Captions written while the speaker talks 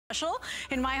special,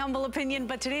 in my humble opinion,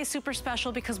 but today is super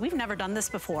special because we've never done this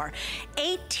before.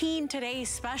 18 today's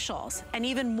specials, and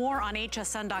even more on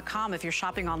hsn.com if you're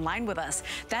shopping online with us.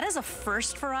 That is a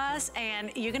first for us,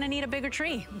 and you're gonna need a bigger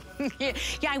tree.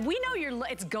 Yeah, we know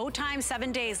it's go time,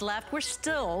 7 days left. We're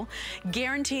still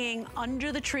guaranteeing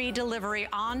under the tree delivery,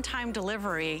 on-time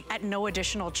delivery at no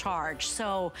additional charge.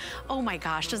 So, oh my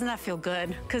gosh, doesn't that feel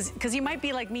good? Because you might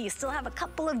be like me, you still have a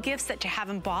couple of gifts that you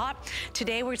haven't bought.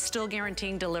 Today, we're still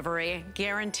guaranteeing delivery,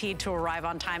 guaranteed to arrive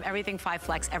on time, everything 5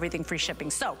 flex, everything free shipping.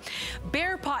 So,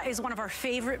 BEARPAW is one of our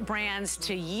favorite brands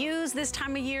to use this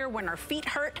time of year when our feet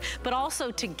hurt, but also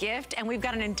to gift, and we've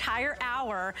got an entire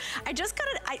hour. I just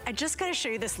gotta show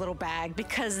you this little bag,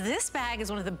 because this bag is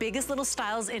one of the biggest little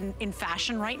styles in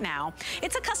fashion right now.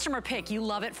 It's a customer pick. You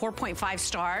love it, 4.5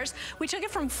 stars. We took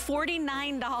it from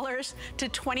 $49 to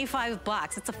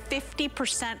 $25. It's a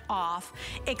 50% off.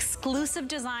 Exclusive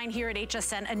design here at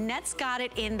HSN. Annette's got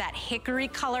it in that hickory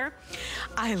color.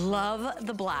 I love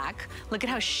the black. Look at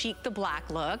how chic the black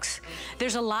looks.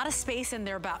 There's a lot of space in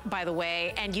there, by the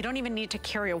way, and you don't even need to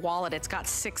carry a wallet. It's got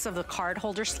 6 of the card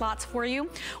holder slots for you.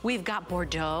 We've got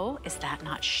Bordeaux. Is that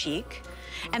not chic?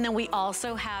 And then we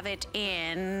also have it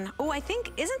in, oh, I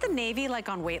think, isn't the navy like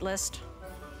on wait list?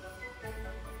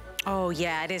 Oh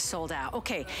yeah, it is sold out.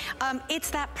 Okay, it's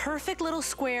that perfect little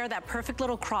square, that perfect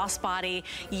little crossbody.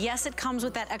 Yes, it comes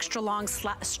with that extra long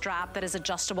strap that is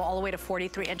adjustable all the way to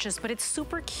 43 inches, but it's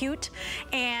super cute.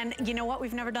 And you know what?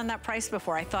 We've never done that price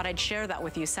before. I thought I'd share that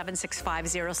with you.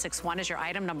 765061 is your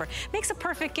item number. Makes a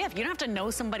perfect gift. You don't have to know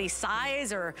somebody's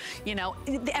size, or, you know,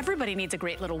 everybody needs a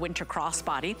great little winter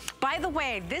crossbody. By the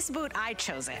way, this boot, I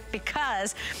chose it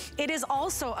because it is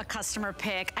also a customer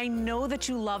pick. I know that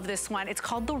you love this one. It's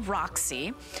called the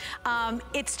Roxy.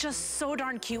 It's just so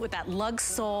darn cute with that lug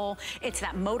sole. It's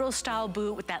that moto style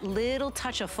boot with that little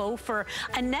touch of faux fur.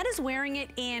 Annette is wearing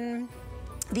it in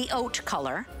the oat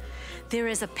color. There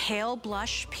is a pale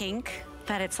blush pink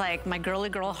that it's like my girly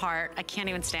girl heart. I can't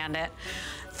even stand it.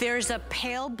 There's a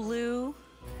pale blue.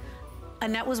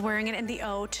 Annette was wearing it in the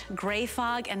oat, gray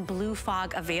fog and blue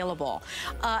fog available.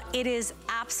 It is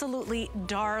absolutely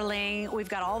darling. We've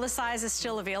got all the sizes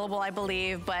still available, I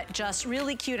believe, but just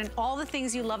really cute, and all the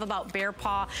things you love about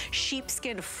BEARPAW.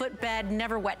 Sheepskin footbed,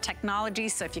 never wet technology,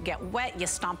 so if you get wet, you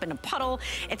stomp in a puddle.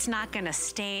 It's not gonna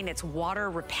stain, it's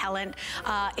water repellent.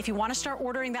 If you wanna start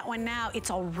ordering that one now, it's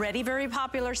already very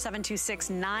popular.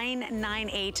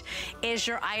 726998 is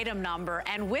your item number.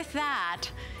 And with that,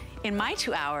 in my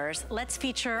 2 hours, let's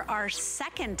feature our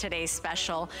second today's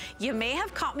special. You may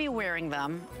have caught me wearing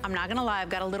them. I'm not gonna lie, I've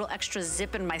got a little extra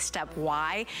zip in my step.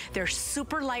 Why? They're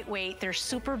super lightweight, they're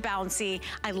super bouncy.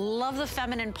 I love the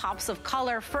feminine pops of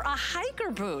color for a hiker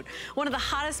boot. One of the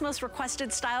hottest, most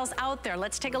requested styles out there.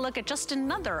 Let's take a look at just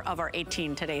another of our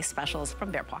 18 today's specials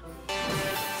from BEARPAW.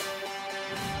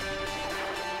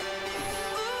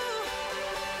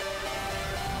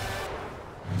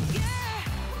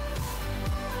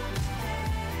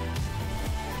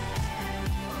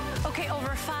 Okay,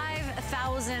 over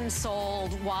 5,000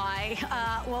 sold. Why?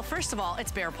 Well, first of all,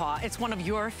 it's BEARPAW. It's one of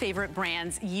your favorite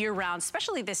brands year-round,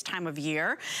 especially this time of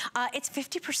year. It's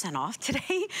 50% off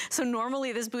today. So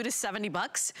normally this boot is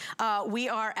 $70. We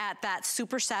are at that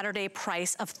Super Saturday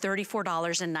price of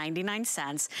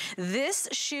 $34.99. This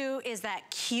shoe is that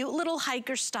cute little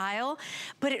hiker style,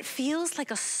 but it feels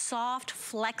like a soft,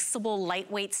 flexible,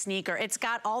 lightweight sneaker. It's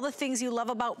got all the things you love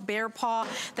about BEARPAW,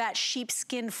 that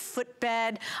sheepskin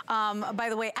footbed. By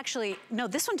the way, actually, no,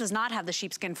 this one does not have the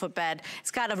sheepskin footbed.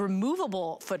 It's got a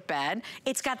removable footbed.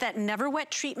 It's got that never wet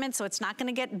treatment, so it's not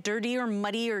gonna get dirty or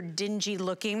muddy or dingy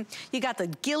looking. You got the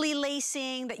gilly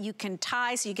lacing that you can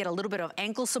tie, so you get a little bit of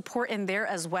ankle support in there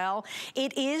as well.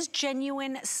 It is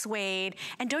genuine suede.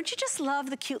 And don't you just love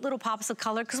the cute little pops of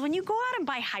color? Because when you go out and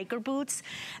buy hiker boots,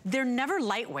 they're never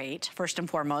lightweight, first and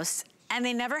foremost, and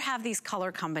they never have these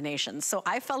color combinations. So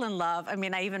I fell in love. I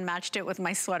mean, I even matched it with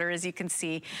my sweater, as you can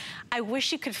see. I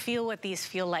wish you could feel what these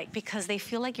feel like, because they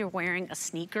feel like you're wearing a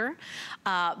sneaker.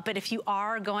 But if you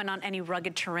are going on any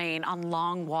rugged terrain, on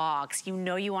long walks, you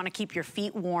know you wanna keep your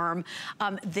feet warm,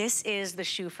 this is the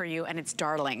shoe for you, and it's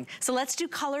darling. So let's do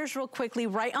colors real quickly,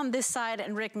 right on this side.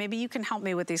 And Rick, maybe you can help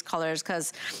me with these colors,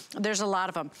 because there's a lot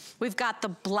of them. We've got the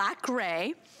black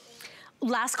gray.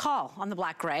 Last call on the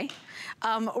black gray.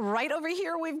 Right over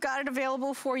here, we've got it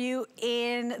available for you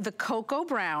in the cocoa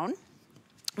brown.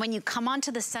 When you come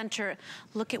onto the center,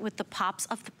 look at with the pops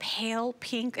of the pale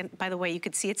pink. And by the way, you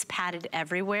can see it's padded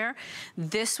everywhere.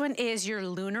 This one is your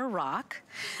Lunar Rock.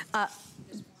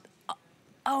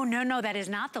 Oh, no, that is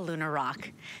not the Lunar Rock.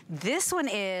 This one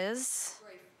is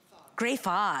Gray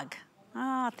Fog.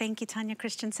 Oh, thank you, Tanya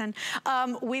Christensen.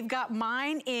 We've got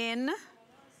mine in,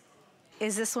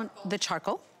 is this one, the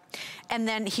charcoal. And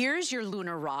then here's your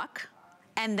lunar rock.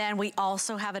 And then we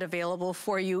also have it available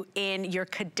for you in your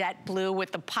cadet blue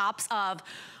with the pops of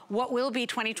what will be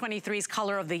 2023's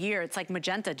color of the year. It's like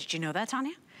magenta. Did you know that,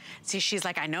 Tanya? See, she's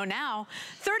like, I know now.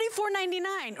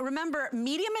 $34.99. Remember,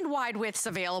 medium and wide widths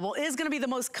available. It is gonna be the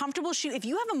most comfortable shoe. If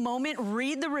you have a moment,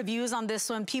 read the reviews on this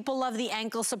one. People love the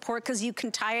ankle support because you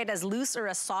can tie it as loose or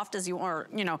as soft as you are,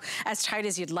 you know, as tight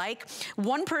as you'd like.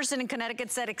 One person in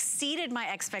Connecticut said, exceeded my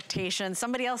expectations.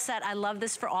 Somebody else said, I love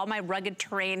this for all my rugged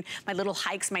terrain, my little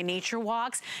hikes, my nature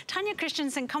walks. Tanya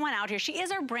Christensen, come on out here. She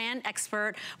is our brand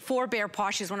expert for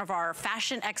BEARPAW. She's one of our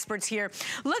fashion experts here.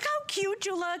 Look how cute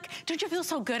you look. Don't you feel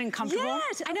so good and comfortable?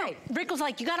 Yes, I know. Rick was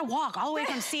like, you gotta walk all the way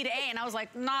from C to A, and I was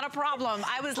like, not a problem.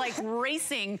 I was like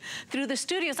racing through the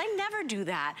studios. I never do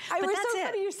that. It was so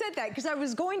funny you said that, because I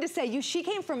was going to say, she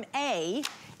came from A,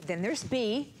 then there's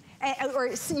B, or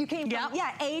you came from,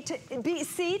 A to B,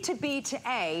 C to B to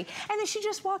A, and then she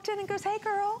just walked in and goes, hey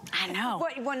girl. I know.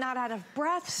 What, not out of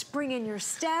breath, spring in your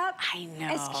step. I know.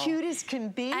 As cute as can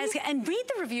be. And read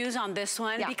the reviews on this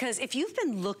one, because if you've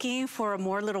been looking for a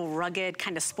more little rugged,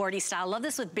 kind of sporty style, love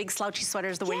this with big slouchy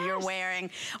sweaters the way you're wearing,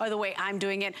 or the way I'm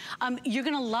doing it, you're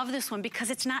gonna love this one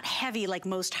because it's not heavy like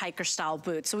most hiker style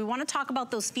boots. So we wanna talk about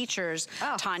those features,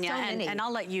 Tanya, and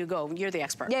I'll let you go. You're the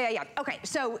expert. Yeah. Okay,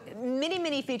 so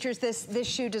many features. This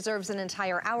shoe deserves an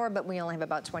entire hour, but we only have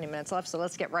about 20 minutes left, so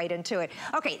let's get right into it.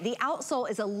 Okay, the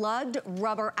outsole is a lugged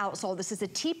rubber outsole. This is a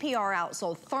TPR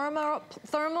outsole,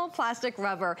 thermal plastic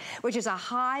rubber, which is a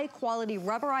high quality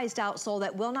rubberized outsole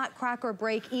that will not crack or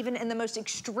break even in the most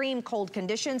extreme cold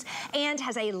conditions, and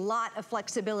has a lot of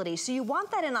flexibility. So you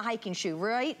want that in a hiking shoe,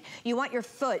 right? You want your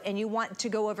foot and you want to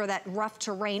go over that rough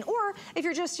terrain, or if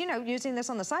you're just, you know, using this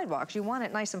on the sidewalks, you want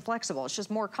it nice and flexible. It's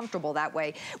just more comfortable that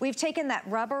way. We've taken that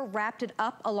rubber, wrapped it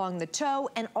up along the toe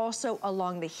and also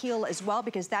along the heel as well,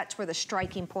 because that's where the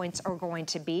striking points are going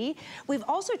to be. We've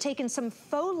also taken some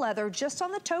faux leather just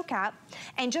on the toe cap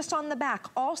and just on the back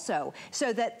also,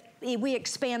 so that we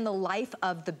expand the life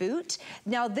of the boot.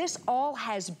 Now this all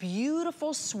has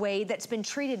beautiful suede that's been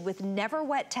treated with never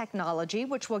wet technology,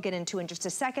 which we'll get into in just a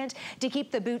second, to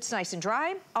keep the boots nice and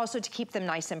dry, also to keep them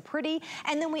nice and pretty.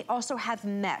 And then we also have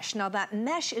mesh. Now that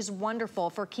mesh is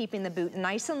wonderful for keeping the boot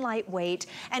nice and lightweight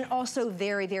and also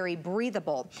very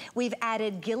breathable. We've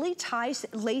added ghillie tie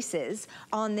laces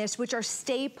on this, which are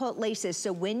stay put laces.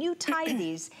 So when you tie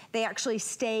these, they actually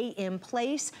stay in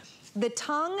place. The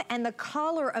tongue and the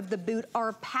collar of the boot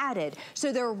are padded,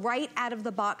 so they're right out of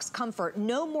the box comfort.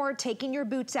 No more taking your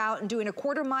boots out and doing a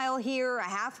quarter mile here, a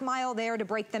half mile there to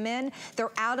break them in.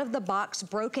 They're out of the box,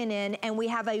 broken in, and we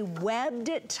have a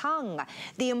webbed tongue.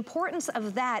 The importance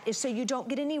of that is so you don't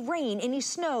get any rain, any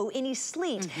snow, any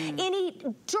sleet, any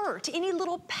dirt, any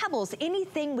little pebbles,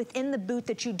 anything within the boot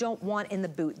that you don't want in the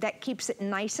boot. That keeps it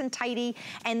nice and tidy.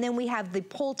 And then we have the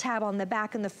pull tab on the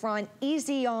back and the front,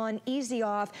 easy on, easy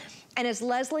off. And as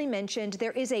Leslie mentioned,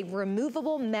 there is a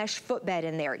removable mesh footbed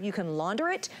in there. You can launder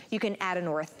it, you can add an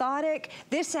orthotic.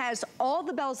 This has all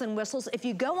the bells and whistles. If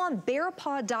you go on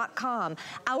BEARPAW.com,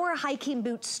 our hiking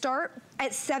boots start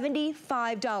at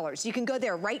 $75. You can go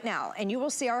there right now and you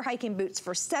will see our hiking boots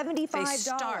for $75. They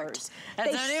start.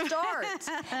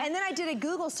 And then I did a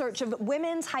Google search of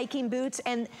women's hiking boots,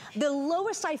 and the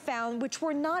lowest I found, which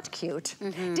were not cute,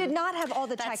 did not have all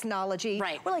the technology.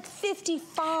 We're like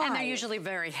 55. And they're usually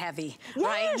very heavy,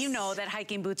 right? You know that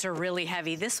hiking boots are really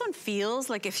heavy. This one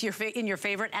feels like if you're in your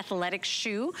favorite athletic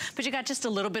shoe, but you got just a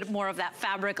little bit more of that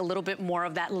fabric, a little bit more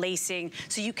of that lacing,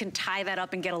 so you can tie that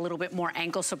up and get a little bit more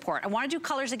ankle support. I want to do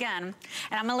colors again,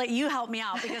 and I'm gonna let you help me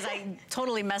out because I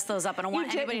totally messed those up. I don't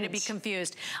want anybody to be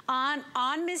confused. On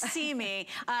Miss Simi,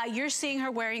 you're seeing her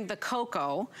wearing the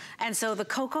cocoa, and so the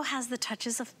cocoa has the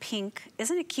touches of pink.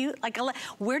 Isn't it cute? Like,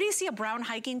 where do you see a brown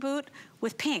hiking boot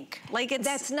with pink? Like, it's...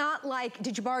 That's not like,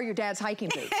 did you borrow your dad's hiking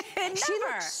boots? She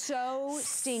looks so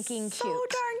stinking cute. So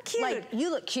darn cute. Like,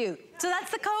 you look cute. So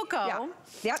that's the cocoa.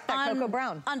 Yep, that cocoa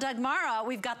brown. On Dagmara,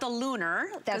 we've got the lunar.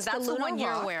 That's the one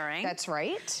you're wearing. That's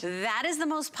right. That is the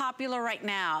most popular right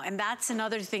now, and that's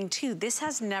another thing too. This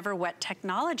has never wet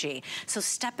technology. So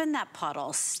step in that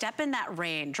puddle, step in that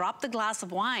rain, drop the glass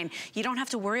of wine. You don't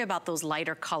have to worry about those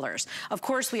lighter colors. Of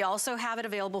course, we also have it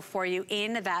available for you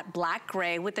in that black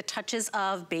gray with the touches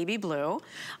of baby blue.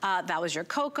 That was your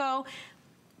cocoa.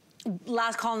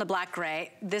 Last call in the black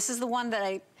gray. This is the one that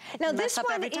I mess up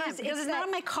every time because it's not on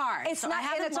my card. It's so not, I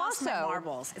haven't and it's lost also my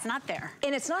marbles. It's not there.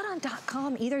 And it's not on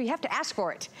 .com either. You have to ask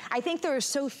for it. I think there are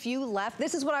so few left.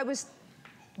 This is what I was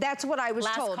That's what I was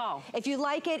told. Last call. If you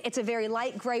like it, it's a very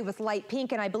light gray with light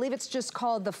pink, and I believe it's just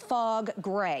called the Fog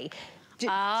Gray. So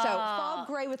fog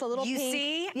gray with a little pink. You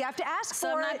see? You have to ask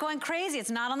so for it. I'm not going crazy. It's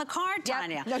not on the card,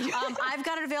 Tanya. No, I've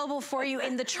got it available for you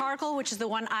in the charcoal, which is the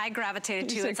one I gravitated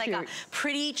to. So it's cute. like a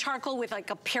pretty charcoal with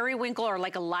like a periwinkle or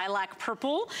like a lilac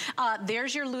purple.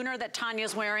 There's your lunar that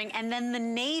Tanya's wearing, and then the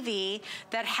navy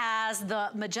that has the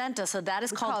magenta. So that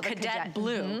is called Cadet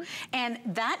Blue. And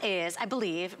that is, I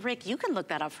believe, Rick, you can look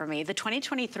that up for me. The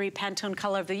 2023 Pantone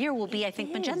color of the year will be, I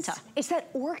think, magenta. It's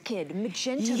that orchid,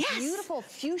 magenta, beautiful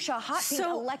fuchsia, hot pink,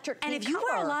 electric pink and if you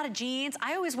wear a lot of jeans,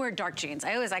 I always wear dark jeans.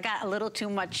 I got a little too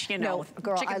much, you know,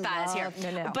 chicken thighs here.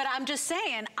 But I'm just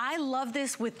saying, I love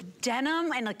this with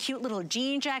denim and a cute little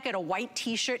jean jacket, a white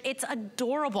t-shirt. It's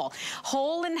adorable.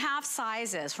 Whole and half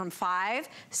sizes from 5,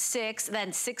 6,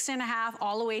 then 6.5,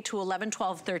 all the way to 11,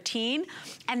 12, 13,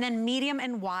 and then medium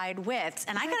and wide widths.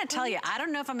 And I gotta tell you, I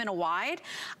don't know if I'm in a wide.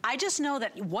 I just know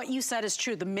that what you said is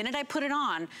true. The minute I put it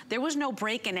on, there was no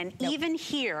break-in, and even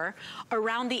here,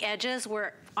 around the edges,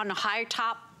 where on a high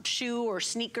top shoe or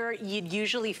sneaker, you'd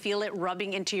usually feel it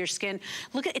rubbing into your skin.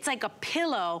 Look at, it's like a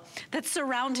pillow that's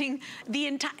surrounding the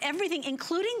entire, everything,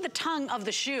 including the tongue of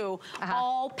the shoe,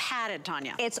 all padded,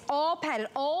 Tanya. It's all padded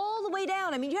all the way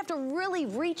down. I mean, you have to really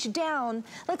reach down.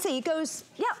 Let's say it goes,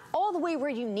 all the way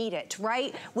where you need it,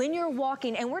 right? When you're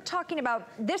walking, and we're talking about,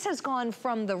 this has gone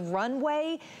from the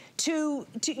runway to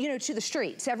the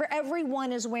streets.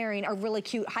 Everyone is wearing a really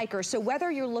cute hiker. So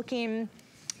whether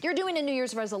you're doing a New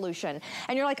Year's resolution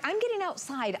and you're like, I'm getting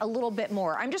outside a little bit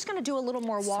more. I'm just gonna do a little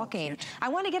more walking. I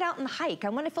wanna get out and hike. I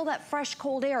wanna feel that fresh,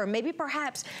 cold air. Maybe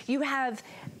perhaps you're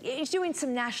doing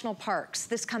some national parks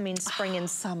this coming spring and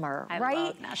summer, right? I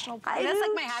love national parks. That's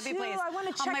like my happy place. I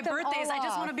wanna check on my birthdays, I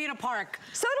just wanna be in a park.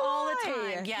 So do all the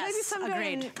time. Yes, maybe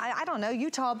someday agreed. I don't know,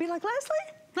 Utah, I'll be like,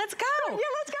 Leslie, let's go. Yeah,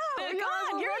 let's go.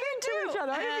 Come on, you're into each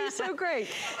other. It'd be so great.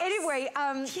 Anyway,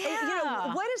 you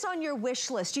know, what is on your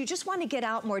wish list? Do you just want to get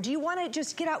out more? Do you want to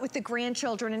just get out with the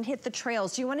grandchildren and hit the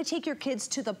trails? Do you want to take your kids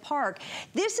to the park?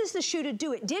 This is the shoe to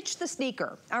do it. Ditch the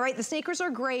sneaker. All right, the sneakers are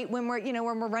great when we're,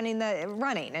 when we're running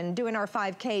and doing our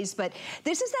 5Ks, but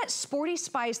this is that sporty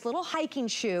spice little hiking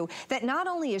shoe that not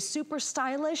only is super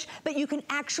stylish, but you can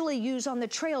actually use on the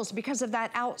trails because of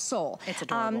that outsole. It's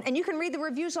adorable. And you can read the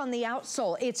reviews on the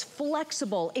outsole. It's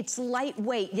flexible, it's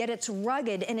lightweight, yet it's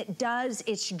rugged, and it does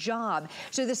its job.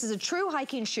 So this is a true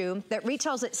hiking shoe that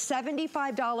retails at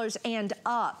 $75 and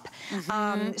up.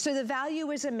 So the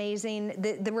value is amazing.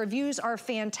 The reviews are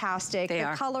fantastic.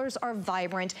 The colors are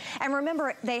vibrant. And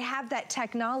remember, they have that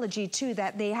technology too,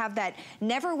 that they have that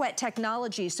never wet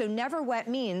technology. So never wet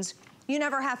means you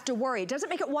never have to worry. It doesn't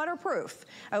make it waterproof,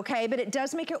 okay? But it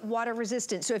does make it water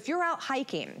resistant. So if you're out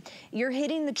hiking, you're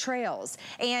hitting the trails,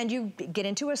 and you get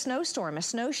into a snowstorm, a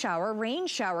snow shower, rain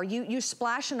shower, you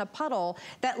splash in a puddle,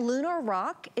 that lunar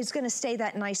rock is gonna stay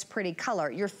that nice pretty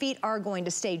color. Your feet are going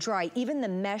to stay dry. Even the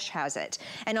mesh has it.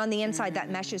 And on the inside, that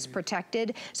mesh is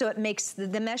protected. So it makes,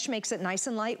 the mesh makes it nice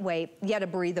and lightweight, yet a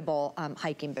breathable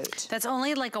hiking boot. That's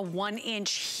only like a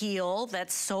 1-inch heel.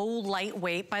 That's so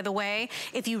lightweight, by the way.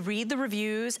 If you read the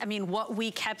reviews, I mean, what we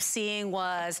kept seeing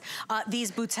was these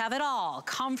boots have it all.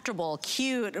 Comfortable,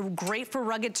 cute, great for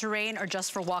rugged terrain or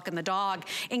just for walking the dog.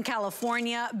 In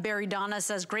California, Barry Donna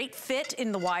says, great fit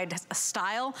in the wide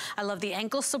style. I love the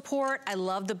ankle support. I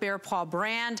love the BEARPAW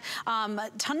brand.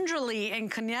 Tundraly in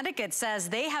Connecticut says,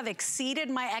 they have exceeded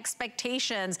my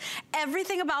expectations.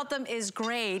 Everything about them is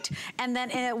great. And then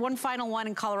one final one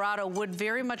in Colorado, would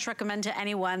very much recommend to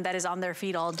anyone that is on their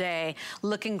feet all day,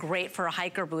 looking great for a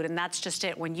hiker boot. And that's just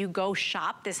it. When you go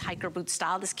shop this hiker boot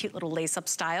style, this cute little lace-up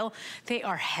style, they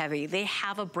are heavy. They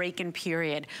have a break-in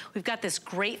period. We've got this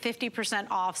great 50%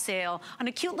 off sale on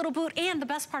a cute little boot, and the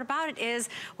best part about it is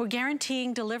we're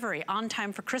guaranteeing delivery on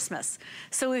time for Christmas.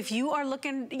 So if you are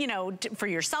looking, for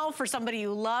yourself or somebody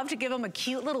you love to give them a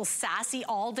cute little sassy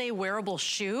all-day wearable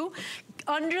shoe,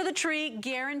 under the tree,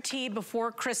 guaranteed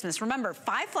before Christmas. Remember,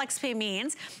 5 FlexPay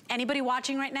means anybody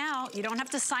watching right now, you don't have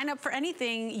to sign up for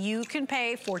anything. You can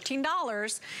pay $7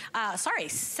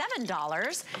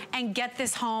 and get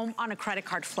this home on a credit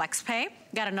card FlexPay.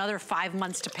 Got another 5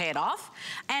 months to pay it off.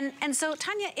 And so,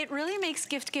 Tanya, it really makes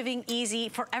gift giving easy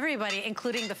for everybody,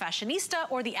 including the fashionista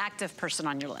or the active person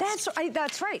on your list.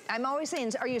 That's right. I'm always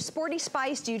saying, are you sporty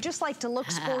spice? Do you just like to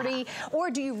look sporty? Or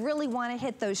do you really want to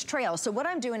hit those trails? So what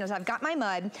I'm doing is I've got my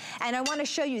mud, and I want to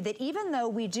show you that even though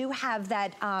we do have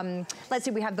that, let's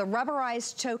see, we have the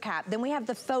rubberized toe cap, then we have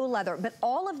the faux leather, but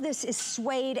all of this is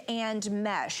suede and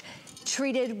mesh.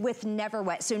 treated with Never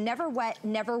Wet. So Never Wet,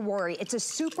 Never Worry. It's a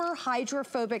super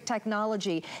hydrophobic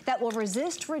technology that will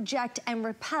resist, reject, and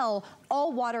repel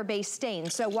all water-based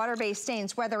stains. So water-based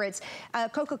stains, whether it's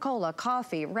Coca-Cola,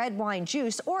 coffee, red wine,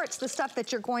 juice, or it's the stuff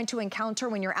that you're going to encounter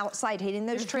when you're outside hitting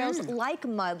those trails, like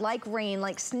mud, like rain,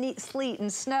 like sleet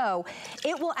and snow,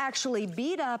 it will actually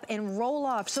beat up and roll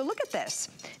off. So look at this.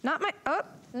 Not my,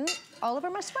 all over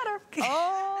my sweater.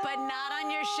 Oh, but not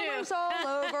on your shoes.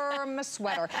 All over my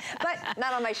sweater, but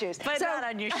not on my shoes. But so, not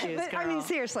on your shoes, but, girl. I mean,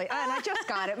 seriously, and I just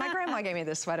got it. My grandma gave me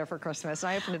this sweater for Christmas, and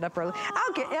I opened it up early.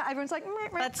 I'll get, everyone's like,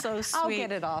 that's so sweet. I'll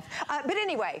get it off. But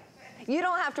anyway, you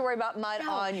don't have to worry about mud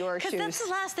on your shoes. Because that's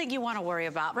the last thing you want to worry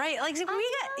about, right? Like,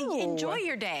 enjoy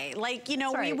your day. Like, you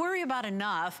know, we worry about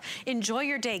enough. Enjoy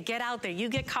your day. Get out there. You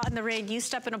get caught in the rain. You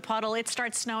step in a puddle. It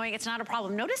starts snowing. It's not a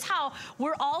problem. Notice how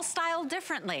we're all styled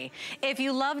differently. If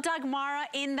you love Dagmara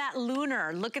in that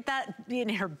lunar, look at that in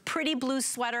her pretty blue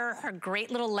sweater, her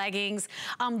great little leggings.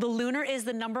 The lunar is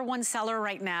the #1 seller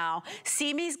right now.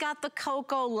 Simi's got the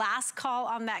cocoa. Last call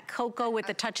on that cocoa with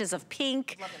the touches of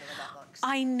pink. Loving the way that looks.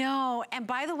 I know. And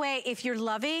by the way, if you're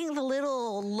loving the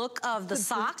little look of the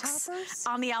socks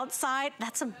on the outside,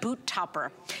 that's a boot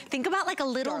topper. Think about like a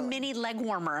little mini leg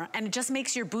warmer, and it just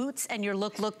makes your boots and your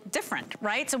look different,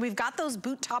 right? So we've got those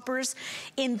boot toppers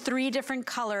in 3 different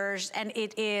colors, and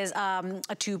it is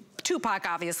a two-pack,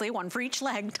 obviously, one for each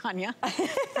leg, Tanya. I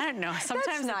don't know.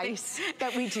 Sometimes that's nice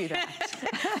that we do that.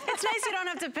 It's nice you don't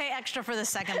have to pay extra for the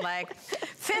second leg.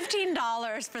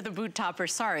 $15 for the boot topper.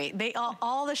 Sorry, they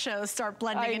all the shows start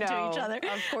blending into each other.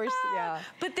 Of course, yeah.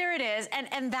 But there it is,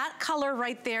 and that color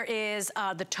right there is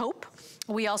the taupe.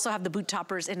 We also have the boot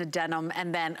toppers in a denim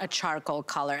and then a charcoal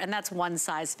color, and that's one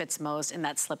size fits most in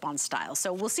that slip-on style.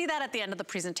 So we'll see that at the end of the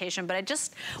presentation, but I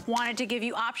just wanted to give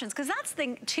you options, because that's the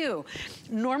thing too.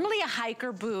 Normally a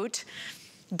hiker boot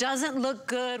doesn't look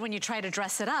good when you try to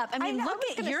dress it up. I mean, look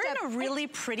at, you're in a really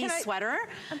pretty sweater.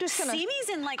 I'm just gonna, Simi's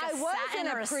in like a satin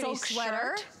or a silk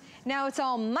shirt. Now it's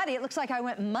all muddy. It looks like I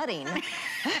went mudding.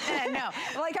 No.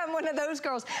 Like I'm one of those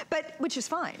girls, but which is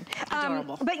fine.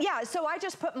 Adorable. But yeah, so I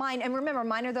just put mine, and remember,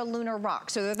 mine are the Lunar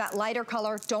Rock, so they're that lighter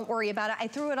color. Don't worry about it. I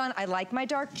threw it on. I like my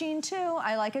dark jean too.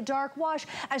 I like a dark wash,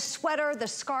 a sweater, the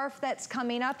scarf that's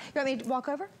coming up. You want me to walk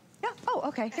over? Yeah. Oh,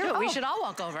 okay. Here, we should all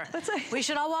walk over. We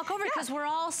should all walk over because we're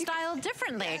all styled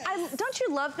differently. Don't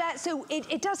you love that? So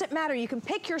it doesn't matter. You can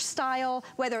pick your style,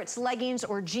 whether it's leggings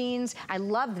or jeans. I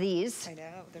love these. I know.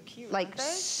 They're cute. Like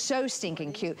so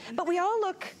stinking cute. But we all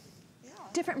look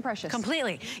different and precious.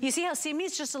 Completely. You see how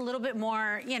Simi's just a little bit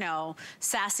more, you know,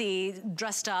 sassy,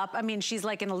 dressed up. I mean, she's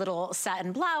like in a little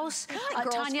satin blouse. Like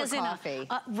girls Tanya's for in coffee.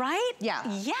 right? Yeah.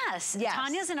 Yes.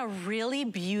 Tanya's in a really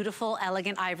beautiful,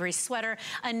 elegant ivory sweater.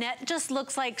 Annette just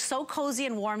looks like so cozy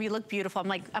and warm. You look beautiful.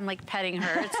 I'm like petting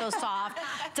her. It's so soft.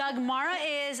 Dagmara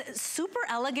is super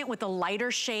elegant with the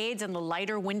lighter shades and the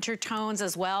lighter winter tones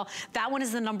as well. That one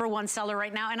is the #1 seller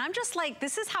right now. And I'm just like,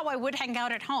 this is how I would hang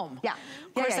out at home. Yeah.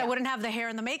 Of course, I wouldn't have the hair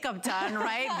and the makeup done,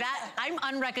 right? I'm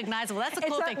unrecognizable. That's a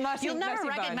cool thing. You'll never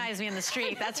recognize me in the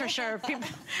street, that's for sure. People,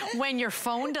 when your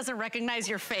phone doesn't recognize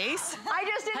your face. I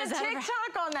just did a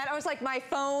TikTok on that. I was like, my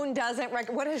phone doesn't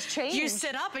recognize. What has changed? You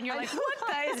sit up and you're like, what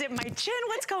the, is it my chin?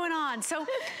 What's going on? So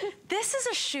this is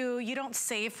a shoe you don't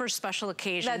save for special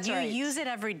occasions. You use it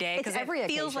every day because it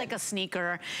feels like a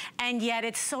sneaker, and yet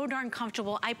it's so darn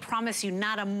comfortable. I promise you,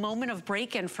 not a moment of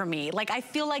break-in for me. Like, I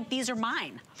feel like these are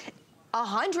mine.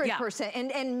 100%,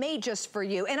 and made just for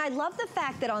you. And I love the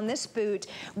fact that on this boot,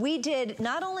 we did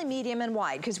not only medium and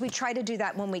wide, because we try to do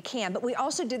that when we can, but we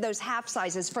also did those half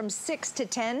sizes from 6 to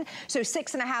 10, so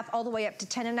 6.5 all the way up to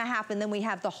 10.5, and then we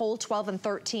have the whole 12 and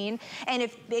 13.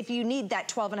 And if you need that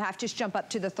 12.5, just jump up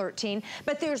to the 13.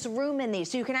 But there's room in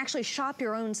these, so you can actually shop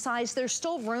your own size. There's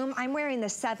still room. I'm wearing the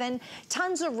 7,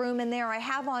 tons of room in there. I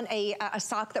have on a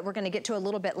sock that we're gonna get to a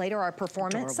little bit later, our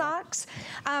performance socks.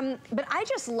 But I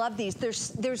just love these.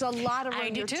 There's a lot of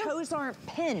room. Your toes aren't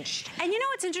pinched. And you know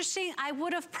what's interesting? I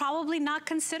would have probably not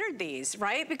considered these,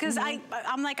 right? Because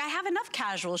I'm like, I have enough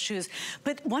casual shoes.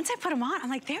 But once I put them on, I'm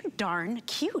like, they're darn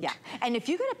cute. Yeah. And if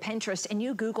you go to Pinterest and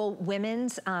you Google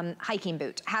women's hiking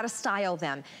boot, how to style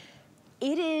them,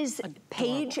 it is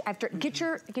page after, get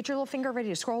your little finger ready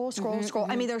to scroll.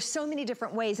 I mean, there's so many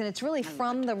different ways, and it's really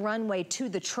from the runway to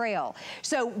the trail.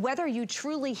 So whether you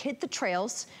truly hit the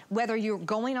trails, whether you're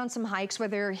going on some hikes,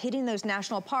 whether you're hitting those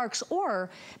national parks, or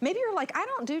maybe you're like, I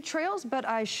don't do trails, but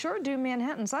I sure do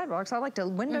Manhattan sidewalks. I like to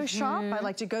window shop. I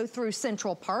like to go through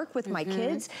Central Park with my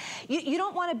kids. You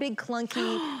don't want a big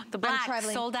clunky. The black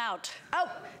sold out.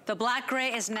 Oh. The black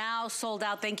gray is now sold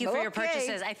out. Thank you for your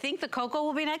purchases. I think the cocoa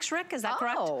will be next, Rick. Is that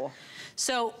correct?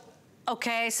 So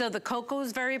Okay, so the cocoa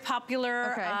is very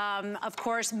popular. Okay. Of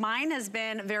course, mine has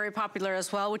been very popular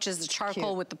as well, which is the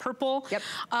charcoal with the purple. Yep.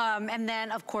 And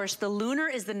then, of course, the lunar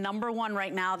is the #1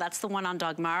 right now. That's the one on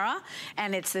Dagmara.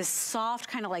 And it's this soft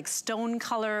kind of like stone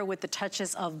color with the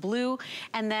touches of blue.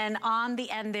 And then on the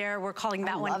end there, we're calling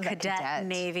that one Cadet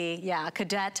Navy. Yeah,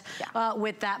 Cadet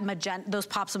with that magenta, those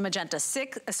pops of magenta.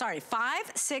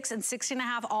 5, 6, and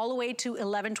 16.5 all the way to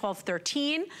 11, 12,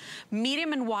 13.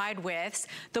 Medium and wide widths.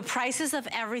 The prices of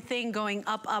everything going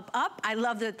up, up, up. I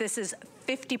love that this is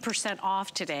 50%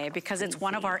 off today because it's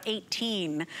one of our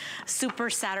 18 Super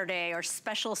Saturday or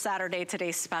Special Saturday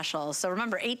Today specials. So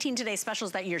remember, 18 Today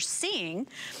specials that you're seeing,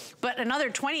 but another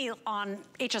 20 on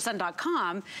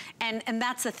hsn.com. And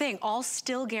that's the thing, all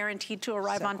still guaranteed to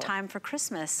arrive on time for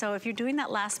Christmas. So if you're doing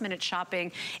that last minute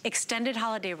shopping, extended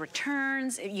holiday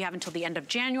returns, you have until the end of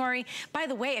January. By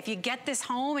the way, if you get this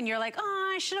home and you're like,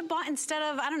 oh, I should have bought instead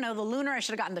of, I don't know, the lunar, I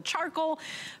should have gotten the charcoal,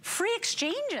 free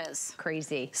exchanges.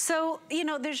 Crazy. So, you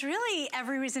know, there's really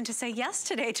every reason to say yes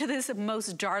today to this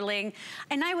most darling,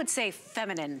 and I would say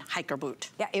feminine hiker boot.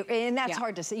 Yeah, and that's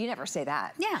hard to say. You never say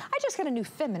that. Yeah. I just got a new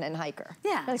feminine hiker.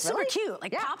 Yeah, like, super really? cute.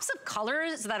 Like pops of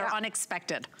colors that are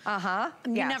unexpected. Uh-huh.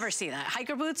 You never see that.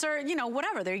 Hiker boots are, you know,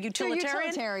 whatever. They're utilitarian. They're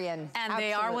utilitarian. And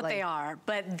they are what they are.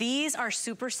 But these are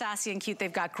super sassy and cute.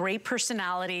 They've got great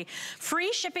personality.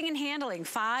 Free shipping and handling.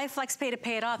 5 flex pay to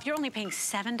pay it off. You're only paying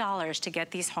 $7 to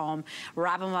get these home,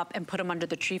 wrap them up, and put them under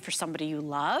the tree for somebody you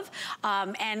love.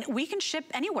 And we can ship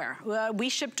anywhere. We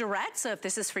ship direct, so if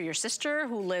this is for your sister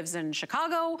who lives in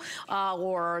Chicago,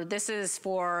 or this is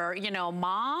for, you know,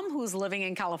 mom who's living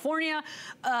in California,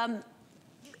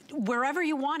 wherever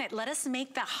you want it, let us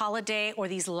make that holiday or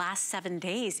these last 7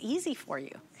 days easy for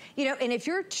you. You know, and if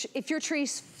your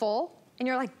tree's full, and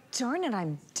you're like, darn it,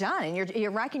 I'm done, and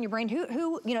you're racking your brain,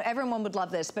 who, you know, everyone would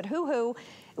love this, but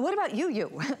what about you?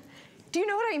 Do you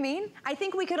know what I mean? I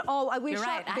think we could all, You're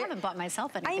right, I haven't bought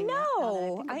myself anything I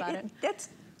know. yet, now that I think about it.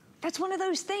 That's one of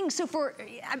those things. So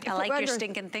I like your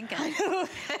stinking thinking.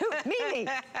 Mimi,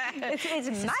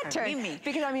 it's my turn. Mimi.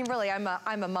 Because I mean, really, I'm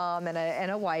a mom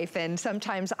and a wife, and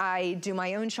sometimes I do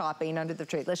my own shopping under the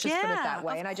tree. Let's just put it that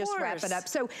way, and I just wrap it up.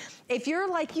 So if you're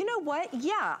like, you know what?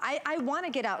 Yeah, I want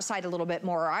to get outside a little bit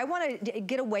more. I want to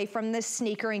get away from this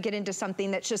sneaker and get into something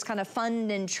that's just kind of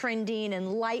fun and trending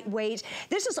and lightweight.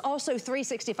 This is also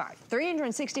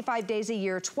 365 days a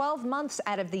year, 12 months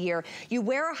out of the year. You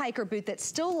wear a hiker boot that's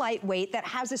still lightweight, that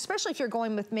has, especially if you're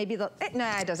going with maybe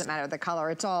it doesn't matter the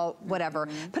color, it's all whatever.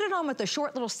 Put it on with a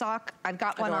short little sock. I've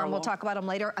got one on, we'll talk about them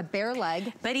later, a bare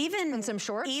leg. But even, and some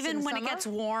shorts even when it gets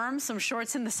warm, some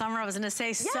shorts in the summer, I was gonna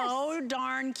say, so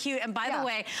darn cute. And by the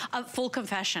way, a full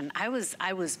confession, I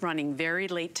was running very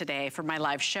late today for my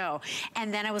live show,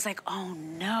 and then I was like, oh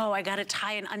no, I gotta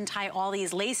tie and untie all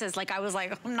these laces. Like I was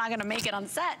like, I'm not gonna make it on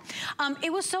set.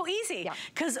 It was so easy,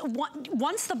 because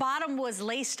once the bottom was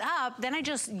laced up, then I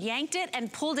just yanked it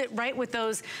and pulled it right with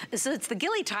those, so it's the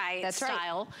ghillie tie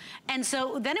style. And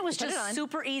so then it was just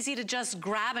super easy to just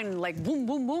grab and like boom,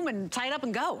 boom, boom, and tie it up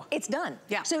and go. It's done.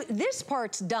 Yeah. So this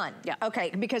part's done. Yeah. Okay,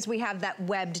 because we have that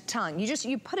webbed tongue.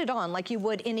 You put it on like you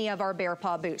would any of our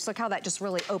BEARPAW boots. Look how that just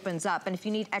really opens up. And if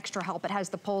you need extra help, it has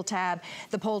the pull tab.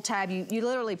 The pull tab, you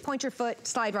literally point your foot,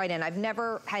 slide right in. I've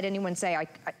never had anyone say,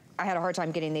 I had a hard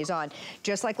time getting these on.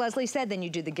 Just like Leslie said, then you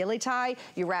do the ghillie tie,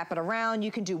 you wrap it around,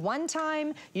 you can do 1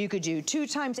 time, you could do 2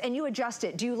 times, and you adjust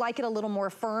it. Do you like it a little more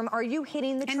firm? Are you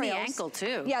hitting the trails? And the ankle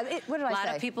too. Yeah, what did I say? A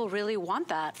lot of people really want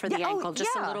that for the ankle,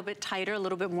 just a little bit tighter, a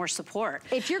little bit more support.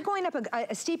 If you're going up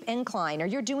a steep incline or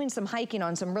you're doing some hiking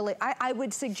on some really, I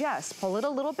would suggest pull it a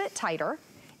little bit tighter.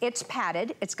 It's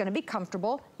padded, it's gonna be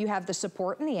comfortable. You have the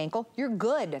support in the ankle, you're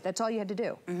good. That's all you had to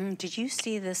do. Did you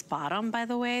see this bottom, by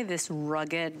the way? This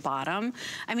rugged bottom?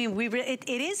 I mean, it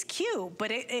is cute,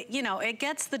 but you know, it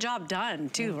gets the job done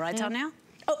too, right, Tanya?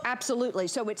 Oh, absolutely.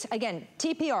 So it's, again,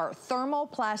 TPR,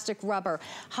 thermoplastic rubber,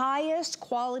 highest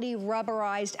quality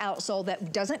rubberized outsole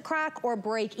that doesn't crack or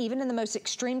break even in the most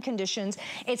extreme conditions.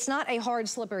 It's not a hard,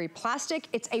 slippery plastic,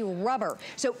 it's a rubber.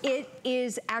 So it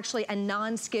is actually a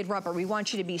non-skid rubber. We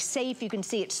want you to be safe. You can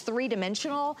see it's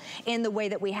 3-dimensional in the way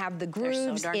that we have the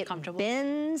grooves. They're so darn comfortable.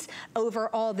 Bends over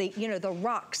all the, you know, the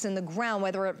rocks and the ground,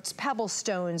 whether it's pebble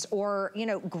stones or, you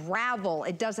know, gravel,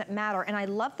 it doesn't matter. And I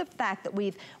love the fact that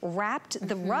we've wrapped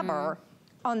the rubber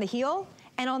on the heel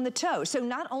and on the toe. So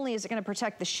not only is it gonna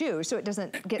protect the shoe so it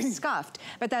doesn't get scuffed,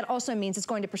 but that also means it's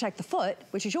going to protect the foot,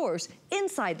 which is yours,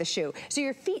 inside the shoe. So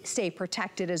your feet stay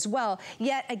protected as well,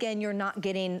 yet again, you're not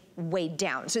getting weighed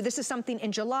down. So this is something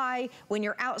in July, when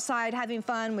you're outside having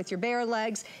fun with your bare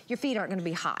legs, your feet aren't gonna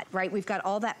be hot, right? We've got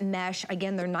all that mesh.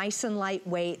 Again, they're nice and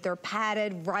lightweight. They're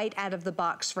padded right out of the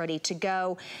box, ready to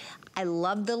go. I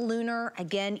love the lunar.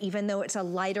 Again, even though it's a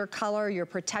lighter color, you're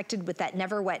protected with that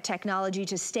never wet technology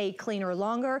to stay cleaner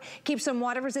longer. Keeps them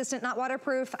water resistant, not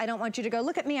waterproof. I don't want you to go,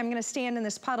 look at me, I'm gonna stand in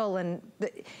this puddle, and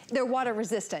they're water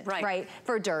resistant, right?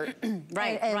 For dirt,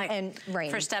 and rain.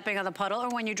 For stepping on the puddle, or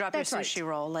when you drop your sushi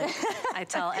roll, like I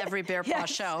tell every BEARPAW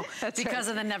show, because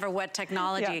of the never wet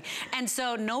technology. And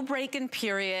so no break-in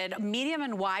period, medium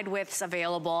and wide widths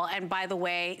available. And by the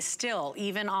way, still,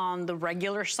 even on the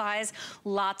regular size,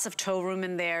 lots of toe room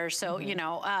in there. So, you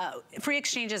know, free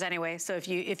exchanges anyway. So if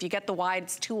you get the wide,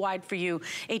 it's too wide for you,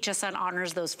 HSN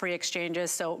honors those free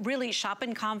exchanges. So really shop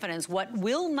in confidence. What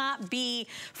will not be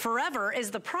forever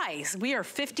is the price. We are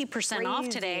 50% off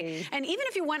today. And even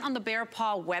if you went on the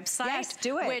BEARPAW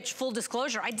website, which full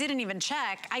disclosure, I didn't even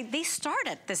check, they start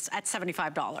at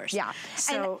 $75. Yeah.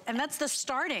 So, and that's the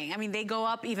starting. I mean, they go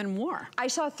up even more. I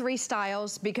saw 3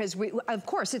 styles because of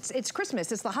course, it's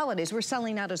Christmas, it's the holidays. We're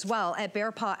selling out as well at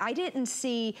BEARPAW. I didn't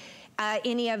see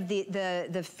any of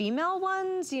the female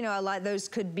ones. You know, a lot of those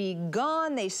could be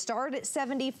gone. They start at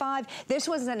 $75. This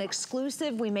was an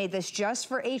exclusive. We made this just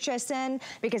for HSN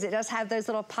because it does have those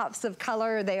little pops of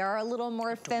color. They are a little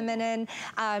more feminine.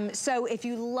 So if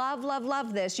you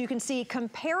love this, you can see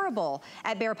comparable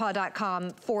at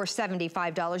bearpaw.com for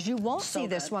 $75. You won't see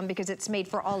this one because it's made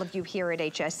for all of you here at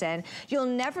HSN. You'll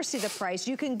never see the price.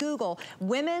 You can Google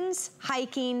women's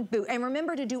hiking boot. And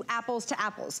remember to do apples to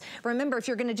apples. Remember, if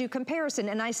you're gonna do comparison,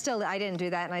 and I didn't do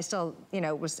that, and I still, you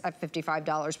know, was at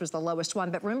 $55 was the lowest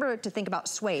one, but remember to think about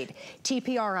suede,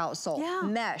 TPR outsole,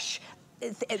 mesh,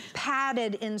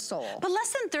 padded insole. But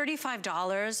less than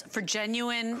 $35 for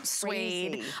genuine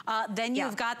suede. Then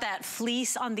you've got that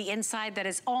fleece on the inside that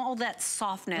is all that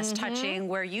softness touching,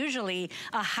 where usually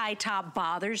a high top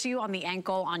bothers you on the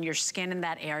ankle, on your skin in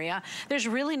that area. There's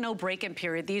really no break-in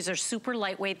period. These are super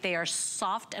lightweight. They are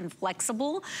soft and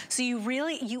flexible. So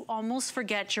you almost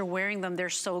forget you're wearing them. They're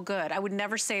so good. I would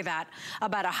never say that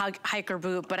about a hiker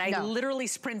boot, but I literally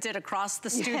sprinted across the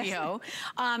studio.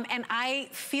 And I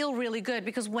feel really good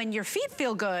because when your feet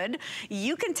feel good,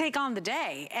 you can take on the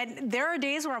day. And there are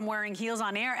days where I'm wearing heels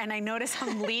on air and I notice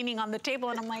I'm leaning on the table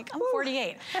and I'm like, I'm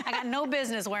 48. I got no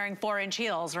business wearing 4-inch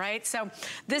heels, right? So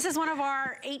this is one of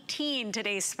our 18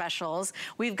 today's specials.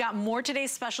 We've got more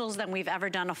today's specials than we've ever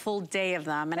done, a full day of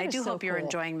them. And I do hope you're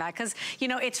enjoying that because, you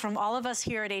know, it's from all of us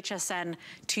here at HSN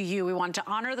to you. We want to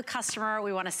honor the customer.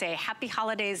 We want to say happy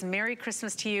holidays, Merry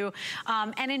Christmas to you,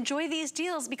 and enjoy these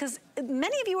deals because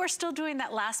many of you are still doing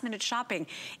that last minute shopping.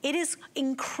 It is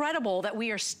incredible that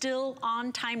we are still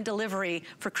on time delivery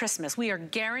for Christmas. We are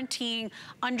guaranteeing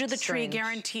under the tree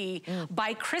guarantee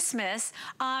by Christmas.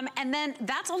 And then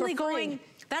that's only going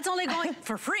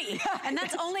for free. And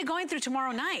that's only going through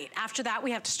tomorrow night. After that, we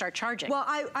have to start charging. Well,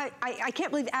 I can't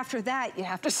believe after that you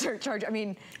have to start charging. I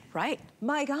mean,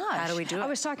 my gosh. How do we do it? I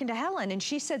was talking to Helen and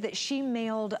she said that she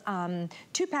mailed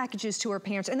 2 packages to her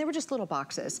parents and they were just little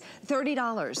boxes,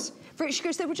 $30. She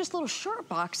goes, they were just little short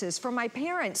boxes for my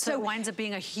parents. So it winds up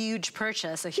being a huge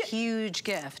purchase, a huge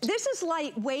gift. This is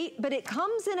lightweight, but it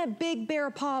comes in a big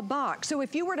BEARPAW box. So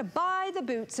if you were to buy the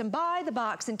boots and buy the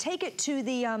box and take it to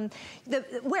the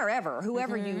wherever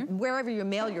you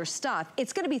mail your stuff,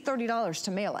 it's gonna be $30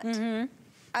 to mail it.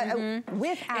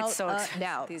 Without it's so expensive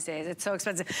doubt. These days. It's so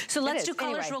expensive. So let's do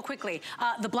colors real quickly.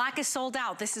 The black is sold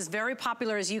out. This is very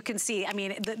popular, as you can see. I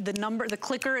mean, the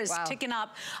clicker is ticking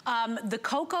up. The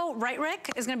cocoa, right,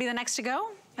 Rick, is going to be the next to go.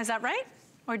 Is that right?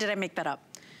 Or did I make that up?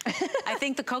 I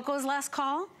think the cocoa is last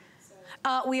call.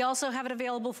 We also have it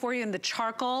available for you in the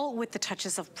charcoal with the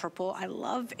touches of purple. I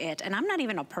love it. And I'm not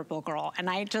even a purple girl. And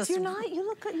I just... You're not? You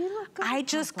look good. You look good. I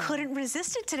just couldn't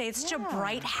resist it today. It's such a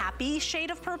bright, happy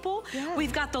shade of purple.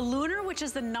 We've got the lunar, which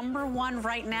is the #1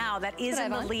 right now. That is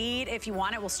in the lead. If you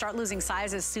want it, we'll start losing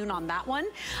sizes soon on that one.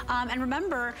 And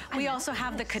remember, we also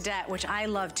have the cadet, which I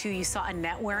love too. You saw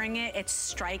Annette wearing it. It's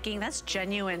striking. That's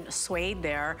genuine suede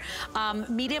there.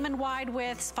 Medium and wide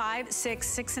widths, 5, 6,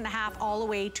 6.5, all the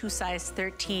way to size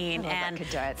 13. And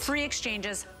free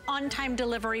exchanges, on-time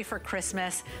delivery for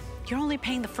Christmas. You're only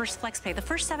paying the first flex pay, the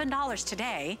first $7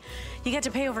 today. You get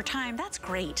to pay over time. That's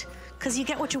great, because you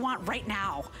get what you want right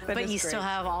now, but you still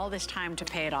have all this time to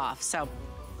pay it off. So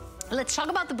Let's talk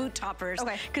about the boot toppers.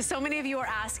 Okay. Because so many of you are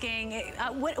asking,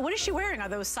 what is she wearing? Are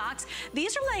those socks?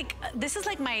 These are like, this is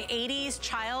like my 80s,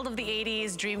 child of the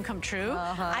 80s dream come true.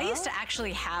 I used to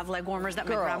actually have leg warmers that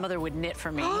my grandmother would knit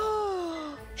for me.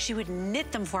 She would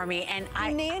knit them for me, and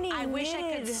I wish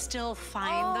I could still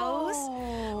find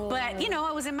those. But, you know,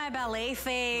 I was in my ballet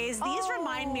phase. These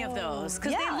remind me of those,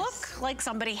 because they look like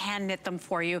somebody hand knit them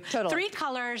for you. Three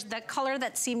colors. The color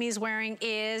that Simi's wearing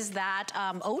is that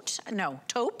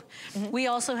taupe. We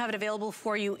also have it available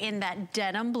for you in that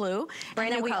denim blue.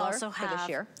 Brand new color also have for this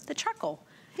year. The charcoal.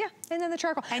 Yeah, and then the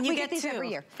charcoal. And you get these every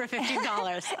year for $15. Isn't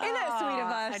that sweet of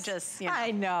us? I just, you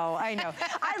know. I know.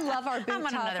 I love our boot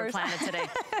toppers. I'm on another planet today.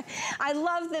 I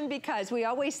love them because we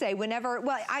always say whenever,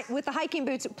 with the hiking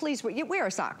boots, please wear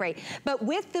a sock, right? But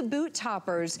with the boot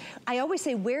toppers, I always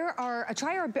say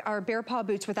try our BEARPAW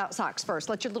boots without socks first.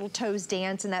 Let your little toes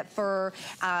dance in that fur,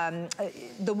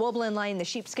 the woblin line, the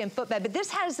sheepskin footbed. But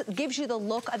this gives you the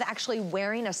look of actually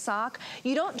wearing a sock.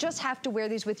 You don't just have to wear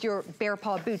these with your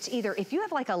BEARPAW boots either. If you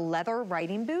have like a leather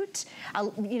riding boot,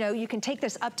 you know, you can take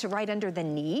this up to right under the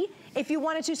knee if you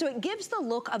wanted to. So it gives the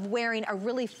look of wearing a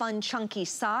really fun, chunky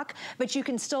sock, but you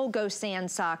can still go sand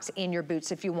socks in your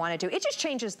boots if you wanted to. It just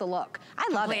changes the look. I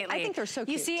love it. I think they're so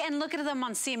cute. You see, and look at them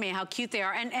on Simi, how cute they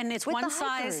are. And it's one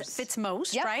size fits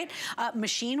most, right?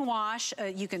 Machine wash,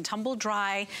 you can tumble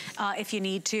dry if you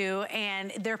need to,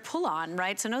 and they're pull on,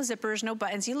 right? So no zippers, no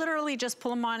buttons. You literally just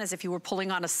pull them on as if you were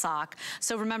pulling on a sock.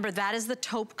 So remember, that is the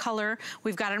taupe color.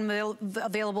 We've got them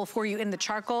available for you in the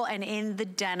charcoal and in the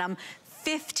denim.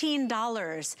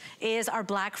 $15 is our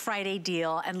Black Friday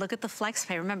deal. And look at the flex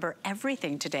pay. Remember,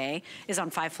 everything today is on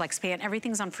 5 flex pay and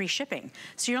everything's on free shipping.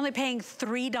 So you're only paying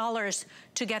 $3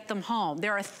 to get them home.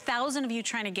 There are 1,000 of you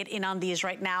trying to get in on these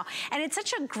right now. And it's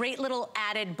such a great little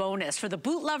added bonus for the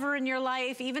boot lover in your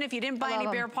life. Even if you didn't buy any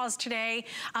BEARPAWs today,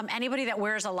 anybody that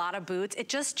wears a lot of boots, it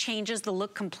just changes the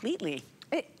look completely.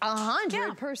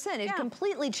 100%. It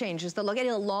completely changes the look. It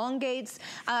elongates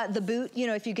the boot. You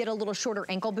know, if you get a little shorter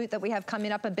ankle boot that we have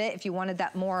coming up a bit, if you wanted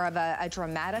that more of a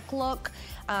dramatic look.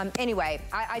 Anyway,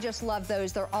 I just love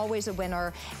those. They're always a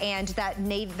winner. And that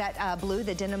blue,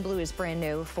 the denim blue, is brand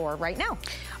new for right now.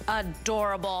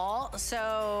 Adorable.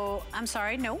 So, I'm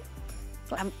sorry, no.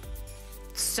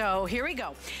 So here we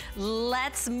go.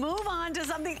 Let's move on to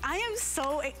something. I'm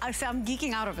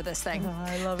geeking out over this thing.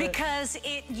 I love it. Because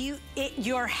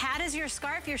your hat is your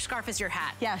scarf is your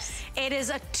hat. Yes. It is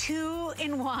a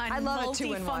 2-in-1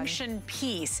 multi-function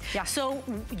piece. Yeah. So,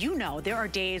 you know, there are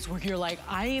days where you're like,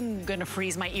 I am gonna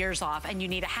freeze my ears off, and you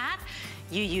need a hat.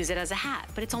 You use it as a hat,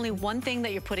 but it's only one thing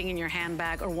that you're putting in your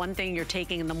handbag or one thing you're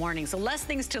taking in the morning. So less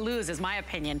things to lose is my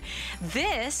opinion.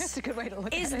 That's a good way to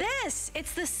look at it.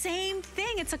 It's the same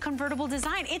thing. It's a convertible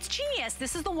design. It's genius.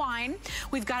 This is the wine.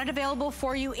 We've got it available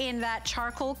for you in that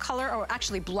charcoal color, or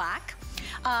actually black.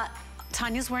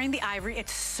 Tanya's wearing the ivory.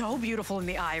 It's so beautiful in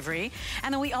the ivory.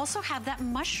 And then we also have that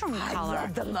mushroom color. I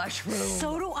love the mushroom.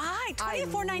 So do I.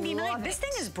 $24.99. This thing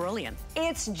is brilliant.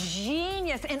 It's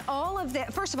genius. And all of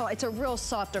that, first of all, it's a real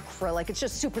soft acrylic. It's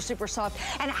just super, super soft.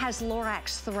 And it has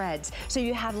Lorax threads. So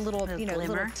you have a little,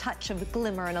 little touch of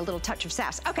glimmer and a little touch of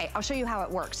sass. Okay, I'll show you how it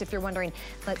works. If you're wondering,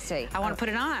 let's see. I want to put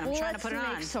it on. I'm trying to put it on.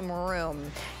 Let's make some room.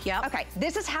 Yep. Okay,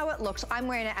 this is how it looks. I'm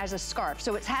wearing it as a scarf.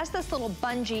 So it has this little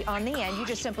bungee on the end. You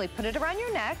just simply put it around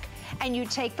your neck, and you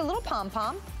take the little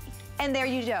pom-pom, and there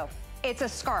you go. It's a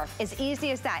scarf, as easy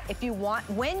as that. If you want,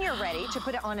 when you're ready to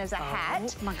put it on as a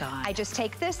hat, oh my God. I just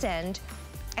take this end,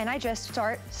 and I just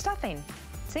start stuffing.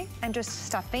 See, I'm just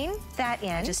stuffing that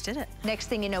in. I just did it. Next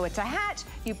thing you know, it's a hat.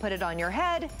 You put it on your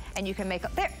head, and you can make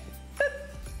it, there. Boop.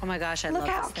 Oh my gosh, I love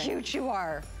this thing. Look how cute you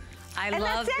are. I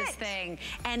love this thing.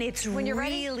 And it's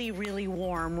really, really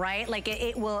warm, right? Like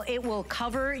it will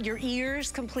cover your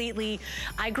ears completely.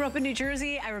 I grew up in New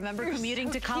Jersey. I remember commuting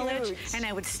to college, and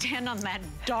I would stand on that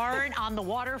dart on the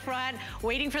waterfront,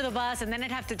 waiting for the bus, and then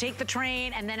I'd have to take the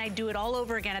train, and then I'd do it all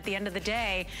over again at the end of the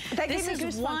day. This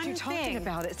is one thing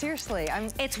about it. Seriously,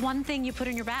 it's one thing you put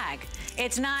in your bag.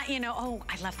 It's not, you know, oh,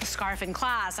 I left the scarf in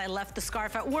class. I left the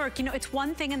scarf at work. You know, it's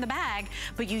one thing in the bag,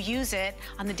 but you use it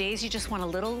on the days you just want a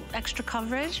little extra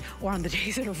coverage, or on the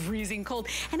days that are freezing cold.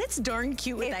 And it's darn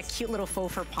cute with that cute little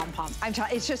faux fur pom-pom. I'm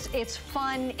telling you, it's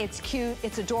fun, it's cute,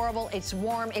 it's adorable, it's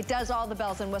warm, it does all the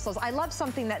bells and whistles. I love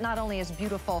something that not only is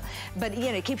beautiful, but you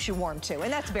know, it keeps you warm too,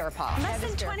 and that's BEARPAW. Less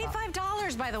than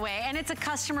 $25, by the way, and it's a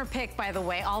customer pick, by the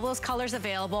way. All those colors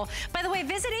available. By the way,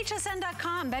 visit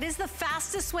hsn.com. That is the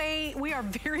fastest way. We are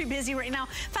very busy right now.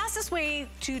 Fastest way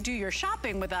to do your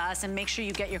shopping with us and make sure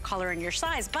you get your color and your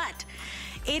size. But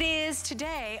It is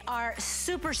today our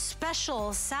super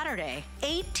special Saturday.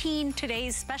 18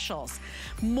 today's specials.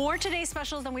 More today's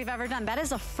specials than we've ever done. That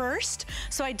is a first.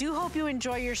 So I do hope you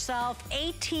enjoy yourself.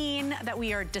 18 that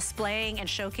we are displaying and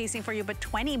showcasing for you, but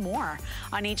 20 more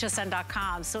on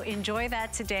hsn.com. So enjoy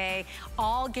that today.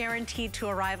 All guaranteed to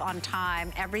arrive on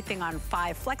time. Everything on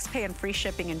 5. Flex pay and free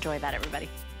shipping. Enjoy that, everybody.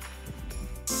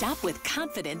 Shop with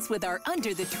confidence with our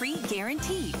Under the Tree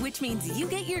Guarantee, which means you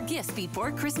get your gifts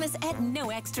before Christmas at no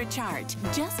extra charge.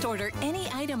 Just order any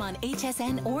item on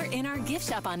HSN or in our gift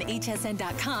shop on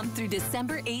hsn.com through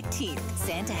December 18th.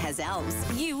 Santa has elves.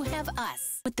 You have us.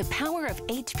 With the power of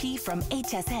HP from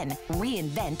HSN,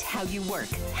 reinvent how you work,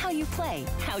 how you play,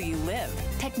 how you live.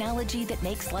 Technology that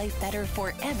makes life better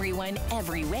for everyone,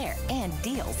 everywhere. And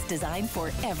deals designed for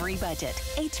every budget.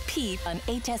 HP on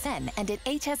HSN and at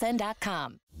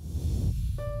hsn.com.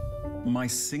 My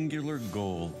singular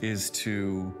goal is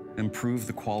to improve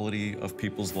the quality of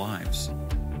people's lives.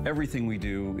 Everything we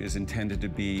do is intended to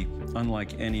be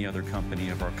unlike any other company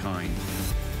of our kind.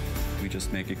 We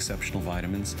just make exceptional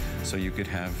vitamins so you could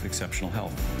have exceptional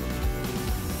health.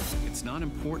 It's not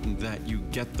important that you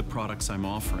get the products I'm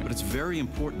offering, but it's very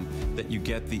important that you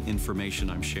get the information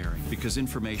I'm sharing, because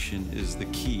information is the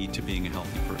key to being a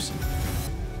healthy person.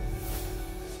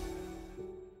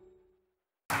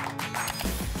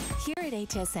 Here at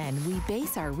HSN, we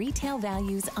base our retail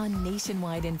values on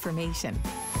nationwide information.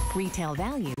 Retail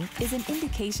value is an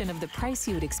indication of the price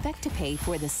you would expect to pay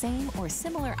for the same or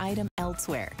similar item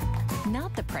elsewhere,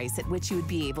 not the price at which you would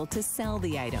be able to sell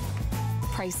the item.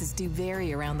 Prices do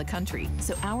vary around the country,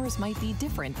 so ours might be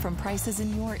different from prices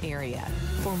in your area.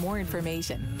 For more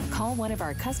information, call one of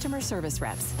our customer service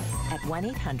reps at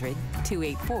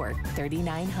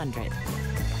 1-800-284-3900.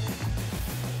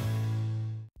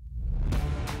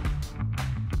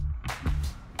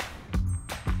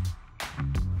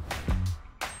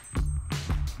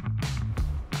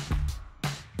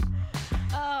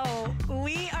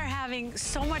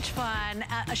 So much fun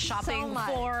shopping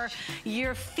for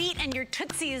your feet and your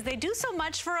tootsies. They do so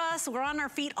much for us. We're on our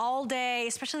feet all day,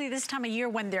 especially this time of year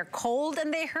when they're cold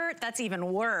and they hurt. That's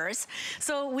even worse.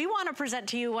 So we want to present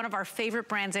to you one of our favorite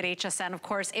brands at HSN. Of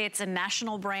course, it's a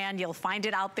national brand. You'll find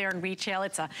it out there in retail.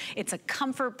 It's a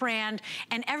comfort brand.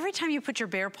 And every time you put your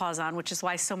BEARPAWs on, which is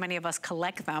why so many of us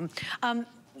collect them,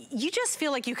 you just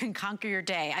feel like you can conquer your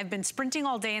day. I've been sprinting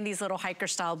all day in these little hiker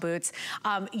style boots.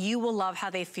 You will love how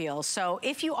they feel. So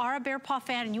if you are a BEARPAW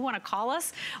fan and you want to call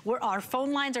us, our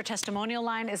phone lines, our testimonial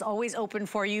line is always open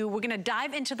for you. We're going to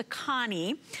dive into the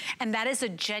Connie, and that is a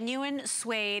genuine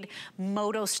suede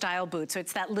moto style boot. So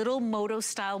it's that little moto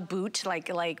style boot,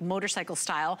 like motorcycle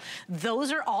style.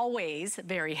 Those are always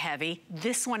very heavy.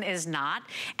 This one is not.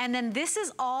 And then this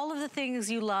is all of the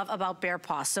things you love about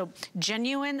BEARPAW. So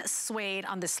genuine suede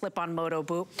on the slip-on moto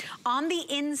boot. On the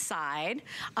inside,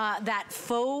 that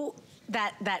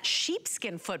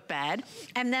sheepskin footbed,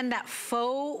 and then that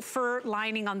faux fur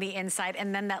lining on the inside,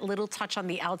 and then that little touch on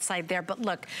the outside there. But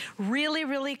look, really,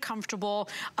 really comfortable.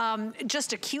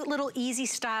 Just a cute little easy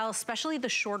style, especially the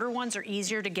shorter ones are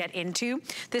easier to get into.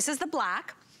 This is the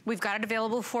black. We've got it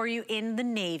available for you in the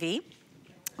navy.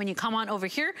 When you come on over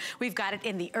here, we've got it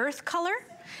in the earth color.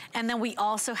 And then we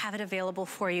also have it available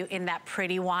for you in that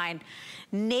pretty wine.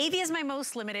 Navy is my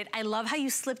most limited. I love how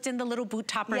you slipped in the little boot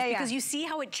toppers because you see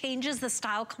how it changes the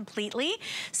style completely.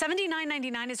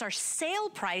 $79.99 is our sale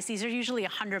price. These are usually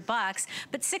 $100,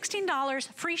 but $16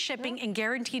 free shipping and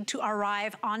guaranteed to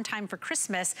arrive on time for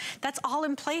Christmas. That's all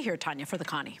in play here, Tanya, for the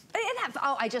Connie.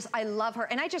 I love her.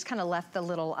 And I just kind of left the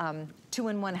little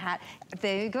two-in-one hat.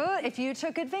 There you go. If you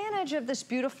took advantage of this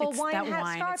beautiful wine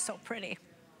hat scarf. It's so pretty.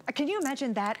 Can you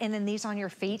imagine that and then these on your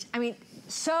feet? I mean,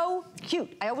 so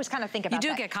cute. I always kind of think about that.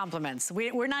 You do get compliments.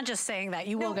 We're not just saying that.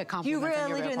 You will get compliments. You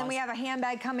really do. And then we have a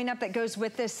handbag coming up that goes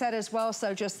with this set as well.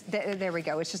 So just, there we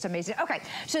go. It's just amazing. Okay,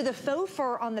 so the faux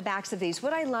fur on the backs of these,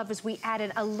 what I love is we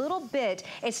added a little bit,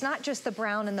 it's not just the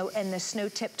brown and the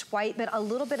snow-tipped white, but a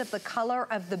little bit of the color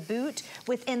of the boot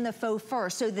within the faux fur.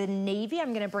 So the navy,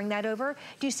 I'm gonna bring that over.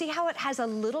 Do you see how it has a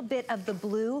little bit of the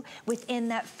blue within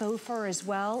that faux fur as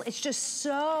well? It's just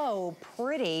so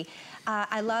pretty.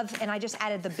 I love, and I just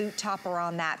added the boot topper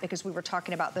on that because we were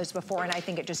talking about those before, and I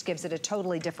think it just gives it a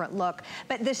totally different look.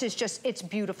 But this is just, it's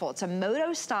beautiful. It's a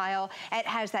moto style. It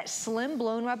has that slim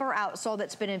blown rubber outsole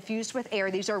that's been infused with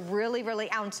air. These are really,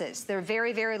 really ounces. They're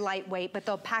very, very lightweight, but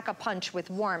they'll pack a punch with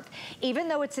warmth. Even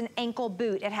though it's an ankle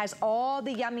boot, it has all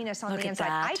the yumminess on the inside.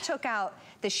 I took out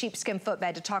the sheepskin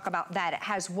footbed to talk about that. It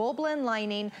has wool blend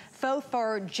lining, faux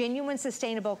fur, genuine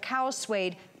sustainable cow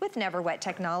suede, with Never Wet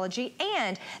technology,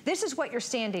 and this is what you're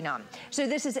standing on. So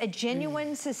this is a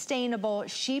genuine, sustainable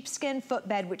sheepskin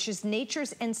footbed, which is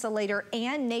nature's insulator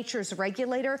and nature's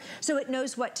regulator, so it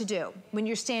knows what to do when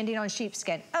you're standing on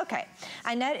sheepskin. Okay,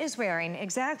 Annette is wearing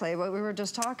exactly what we were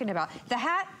just talking about. The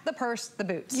hat, the purse, the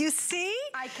boots. You see?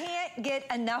 I can't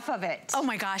get enough of it. Oh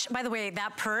my gosh, by the way,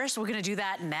 that purse, we're gonna do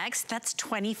that next. That's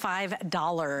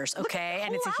 $25, okay?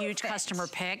 And it's a huge customer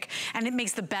pick, and it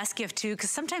makes the best gift too,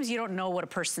 because sometimes you don't know what a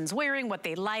person's wearing, what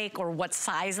they like, or what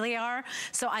size they are.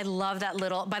 So I love that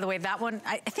little, by the way, that one,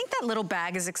 I think that little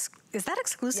bag is that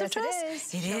exclusive to us?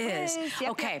 Yes, it is. It is.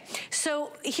 Yep, okay,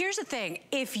 so here's the thing.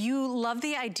 If you love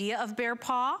the idea of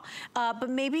BEARPAW, but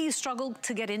maybe you struggle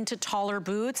to get into taller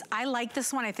boots, I like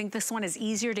this one. I think this one is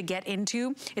easier to get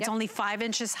into. It's only 5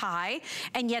 inches high,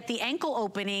 and yet the ankle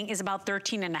opening is about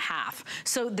 13.5.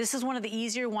 So this is one of the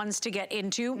easier ones to get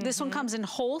into. This one comes in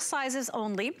whole sizes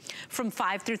only, from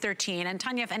 5 through 13. And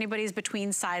Tanya, if anybody's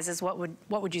between sizes, what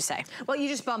would you say? Well, you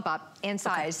just bump up in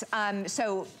size. Okay.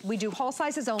 So we do whole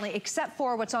sizes only, except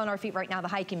for what's on our feet right now. The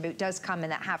hiking boot does come in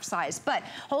that half size, but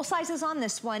whole sizes on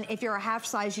this one. If you're a half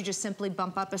size, you just simply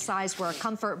bump up a size. We're a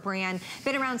comfort brand,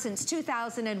 been around since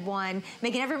 2001,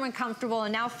 making everyone comfortable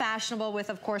and now fashionable with,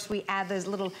 of course, we add those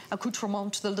little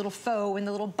accoutrements, the little faux and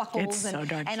the little buckles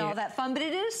and all that fun, but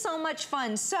it is so much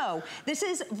fun. So this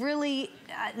is really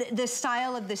the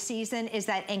style of the season is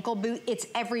that ankle boot. It's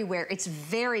everywhere. It's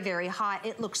very, very hot.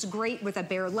 It looks great with a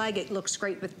bare leg. It looks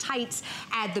great with tights.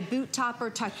 Add the boot topper,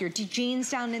 tuck your jeans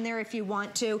down in there if you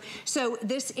want to. So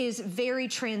this is very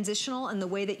transitional in the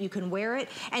way that you can wear it.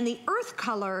 And the earth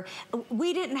color,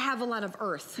 we didn't have a lot of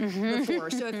earth before.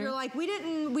 So if you're like,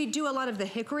 we do a lot of the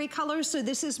hickory colors. So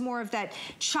this is more of that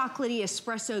chocolatey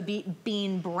espresso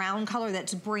bean brown color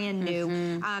that's brand new.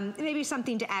 Maybe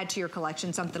something to add to your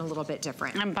collection, something a little bit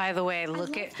different. And by the way,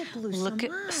 look at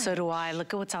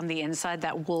what's on the inside,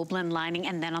 that wool blend lining,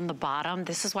 and then on the bottom,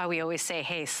 this is why we always say,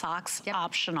 hey, socks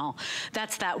optional.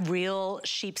 That's that real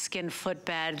sheepskin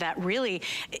footbed that really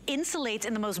insulates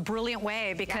in the most brilliant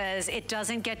way, because it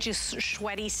doesn't get you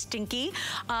sweaty, stinky,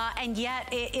 and yet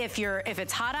if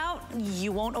it's hot out,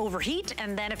 you won't overheat,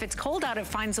 and then if it's cold out, it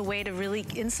finds a way to really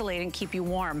insulate and keep you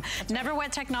warm. Never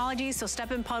Wet technology, so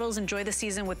step in puddles, enjoy the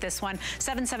season with this one.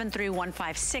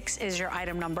 773156 is your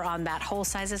item number on that. Whole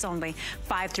sizes only,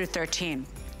 5 through 13.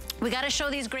 We got to show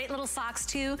these great little socks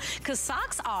too, because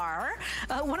socks are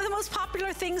one of the most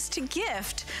popular things to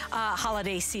gift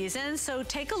holiday season. So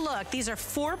take a look. These are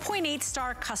 4.8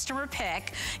 star customer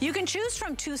pick. You can choose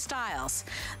from 2 styles.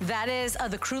 That is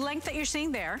the crew length that you're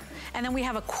seeing there. And then we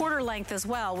have a quarter length as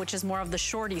well, which is more of the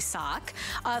shorty sock.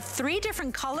 3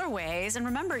 different colorways. And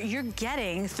remember, you're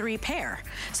getting 3 pair.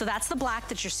 So that's the black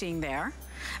that you're seeing there.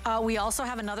 We also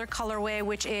have another colorway,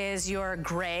 which is your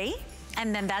gray.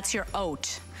 And then that's your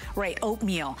oat. Right,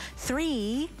 oatmeal.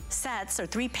 3 sets or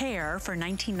 3 pair for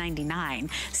 $19.99.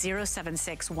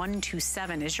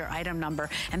 076127 is your item number,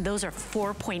 and those are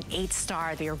 4.8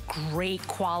 star. They're great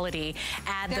quality.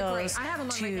 Add those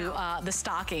to the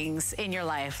stockings in your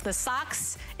life. The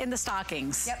socks in the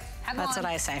stockings. Yep, that's what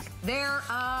I say. They're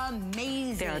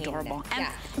amazing. They're adorable. And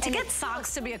to get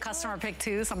socks to be a customer pick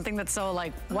too, something that's so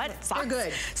like, what? Socks. They're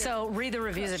good. So read the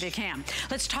reviews if you can.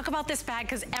 Let's talk about this bag,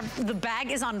 because the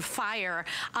bag is on fire.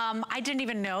 I didn't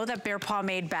even know that BEARPAW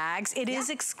made bags. It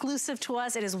is exclusive to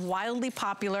us. It is wildly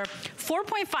popular.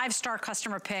 4.5 star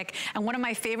customer pick. And one of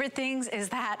my favorite things is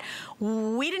that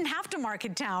we didn't have to mark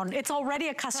it down. It's already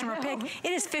a customer pick.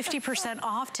 It is 50%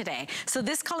 off today. So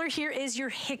this color here is your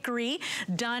hickory,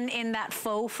 done in that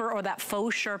faux fur or that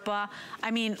faux Sherpa. I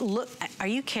mean, look, are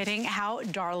you kidding how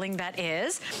darling that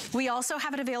is? We also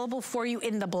have it available for you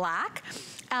in the black.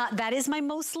 That is my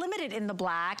most limited in the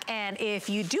black. And if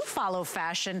you do follow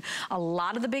fashion, a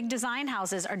lot of the big design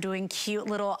houses are doing cute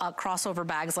little crossover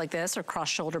bags like this, or cross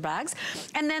shoulder bags.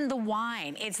 And then the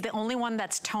wine, it's the only one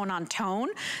that's tone on tone.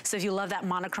 So if you love that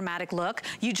monochromatic look,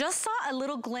 you just saw a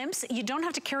little glimpse. You don't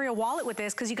have to carry a wallet with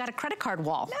this, because you got a credit card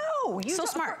wall. No, you so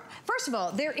smart. First of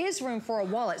all, there is room for a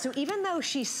wallet. So even though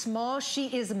she's small, she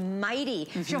is mighty.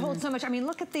 She'll hold so much. I mean,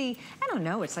 look at the, I don't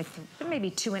know, it's like maybe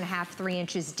 2.5, 3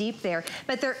 inches deep there.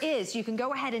 But there is, you can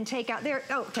go ahead and take out there.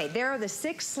 Oh, okay, there are the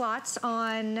 6 slots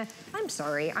on, I'm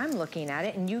sorry, I'm looking at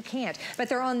it and you can't, but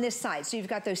they're on this side. So you've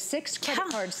got those 6 credit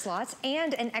card slots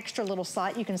and an extra little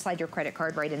slot. You can slide your credit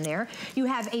card right in there. You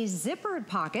have a zippered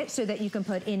pocket so that you can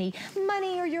put any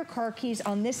money or your car keys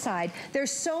on this side.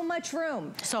 There's so much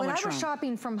room. When I was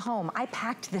shopping from home, I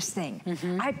packed this thing.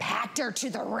 I packed her to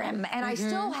the rim, and I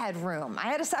still had room. I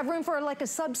had room for like a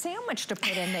sub sandwich to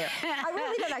put in there. I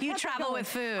really did. You travel with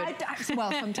food. Well,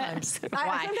 myself sometimes.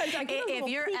 Why? Sometimes I get If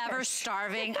you're ever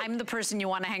starving, I'm the person you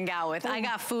want to hang out with. I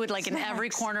got food like in every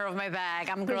corner of my bag.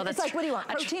 I'm a girl that's like, what do you want?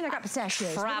 Protein? I got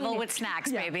pistachios. Travel with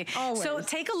snacks, baby. Always. So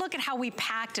take a look at how we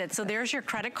packed it. So there's your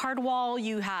credit card wall.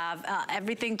 You have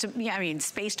everything to,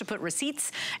 space to put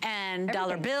receipts and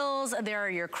dollar bills. There are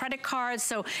your credit cards.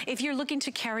 So if you're looking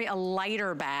to carry a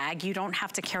lighter bag, you don't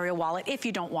have to carry a wallet if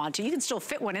you don't want to. You can still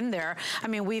fit one in there. I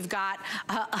mean, we've got,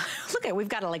 we've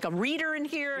got like a reader in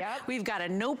here. Yep. We've got a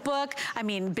notebook. I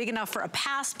mean, big enough for a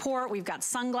passport. We've got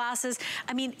sunglasses.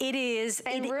 I mean, it is.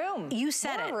 Room. You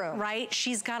said it, right?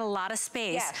 She's got a lot of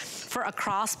space for a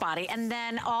crossbody. And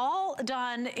then all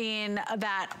done in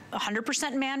that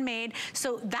 100% man-made.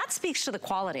 So that speaks to the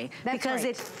quality. Because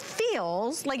it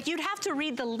feels like you'd have to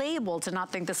read the label to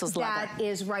not think this was leather. That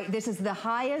is right. This is the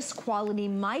highest quality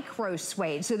micro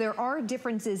suede. So there are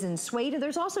differences in suede.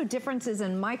 There's also differences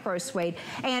in micro suede.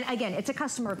 And again, it's a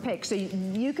customer pick. So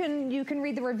you can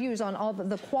read the reviews on all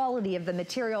the quality of the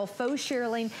material, faux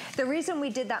shearling. The reason we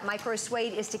did that micro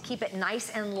suede is to keep it nice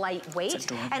and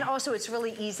lightweight. And also it's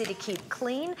really easy to keep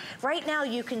clean. Right now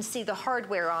you can see the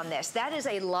hardware on this. That is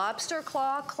a lobster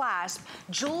claw clasp,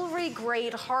 jewelry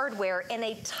grade hardware in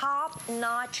a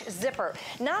top-notch zipper.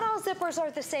 Not all zippers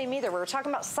are the same either. We were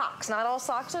talking about socks. Not all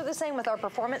socks are the same with our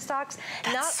performance socks.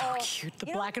 That's so cute. The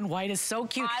black and white is so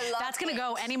cute. That's gonna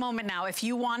go any moment now. If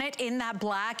you want it in that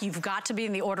black, you've got to be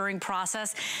in the ordering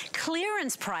process.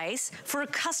 Clearance price for a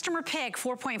customer pick,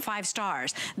 4.5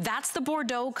 stars. That's the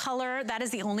Bordeaux color. That is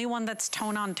the only one that's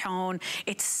tone on tone.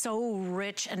 It's so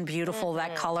rich and beautiful,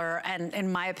 that color. And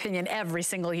in my opinion, every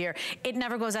single year, it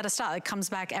never goes out of style. It comes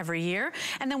back every year.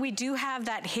 And then we do have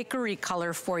that hickory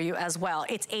color for you as well.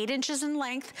 It's 8 inches in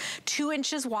length, 2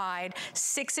 inches wide,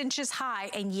 6 inches high.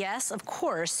 And yes, of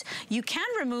course, you can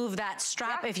remove that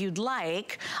strap if you'd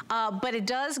like, but it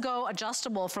does go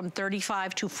adjustable from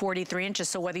 35 to 43 inches.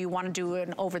 So whether you want to do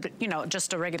an over the,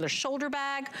 just a regular shoulder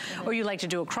bag, or you like to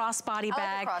do a crossbody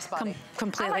bag,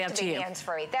 completely up to you.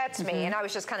 Hands-free. That's me. And I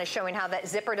was just kind of showing how that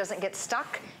zipper doesn't get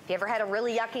stuck. If you ever had a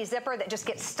really yucky zipper that just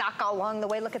gets stuck all along the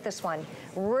way, look at this one.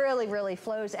 Really, really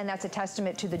flows, and that's a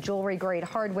testament to the jewelry grade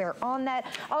hardware on that.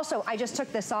 Also, I just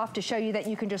took this off to show you that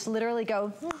you can just literally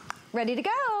go, ready to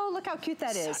go. Look how cute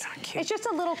that is. Cute. It's just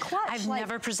a little clutch. I've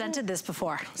never presented this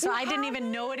before, so I didn't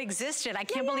even know it existed. I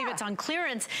can't believe it's on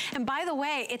clearance. And by the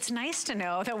way, it's nice to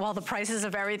know that while the prices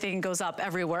of everything goes up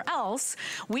everywhere else,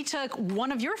 we took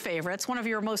one of your favorites, one of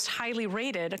your most highly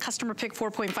rated, a customer pick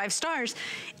 4.5 stars,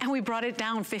 and we brought it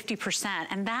down 50%.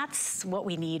 And that's what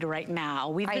we need right now.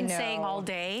 We've been saying all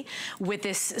day with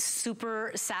this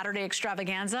super Saturday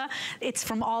extravaganza, it's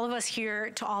from all of us here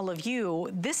to all of you,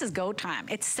 this is go time.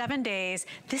 It's 7 days.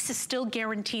 This is still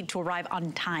guaranteed to arrive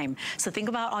on time. So think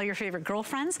about all your favorite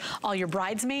girlfriends, all your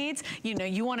bridesmaids.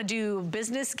 You want to do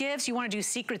business gifts, you want to do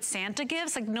Secret Santa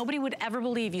gifts. Like, nobody would ever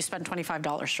believe you spent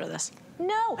 $25 for this.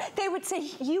 No, they would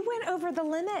say, you went over the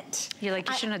limit. You're like,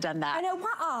 you shouldn't have done that. I know,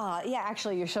 yeah,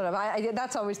 actually you should have.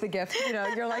 That's always the gift.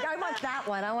 You're like, I want that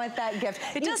one, I want that gift.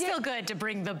 It does feel good to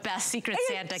bring the best Secret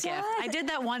Santa gift. I did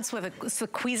that once with the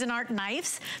Cuisinart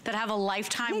knives that have a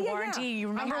lifetime warranty. You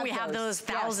remember we have those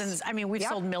thousands. I mean, we've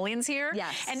sold millions here.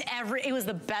 Yes. And it was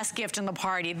the best gift in the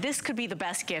party. This could be the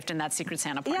best gift in that Secret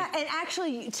Santa party. Yeah, and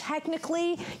actually,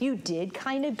 technically, you did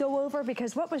kind of go over,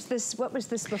 because what was this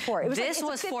before? This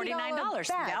was $49.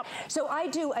 Yep. So I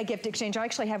do a gift exchange. I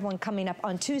actually have one coming up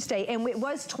on Tuesday, and it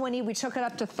was 20. We took it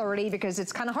up to 30 because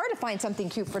it's kind of hard to find something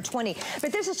cute for 20.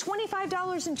 But this is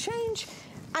 $25 and change.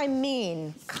 I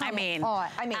mean,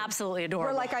 absolutely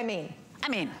adorable. We're like,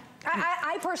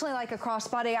 I personally like a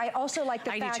crossbody. I also like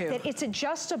the fact that it's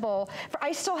adjustable.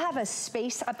 I still have a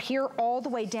space up here all the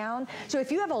way down. So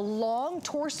if you have a long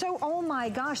torso, oh my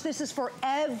gosh, this is for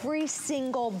every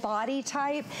single body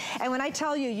type. And when I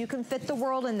tell you, you can fit the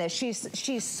world in this.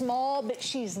 She's small, but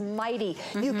she's mighty.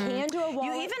 You can do a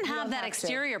wallet. You even have that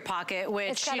exterior pocket, which,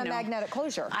 it's got a magnetic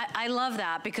closure. I love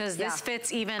that, because this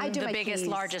fits even the biggest,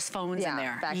 largest phones in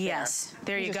there. Yes,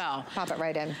 there you go. Pop it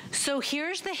right in. So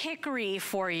here's the hickory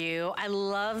for you. I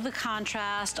love the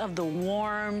contrast of the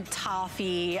warm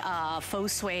toffee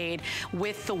faux suede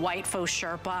with the white faux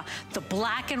Sherpa. The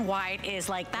black and white is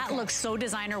like, that looks so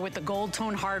designer with the gold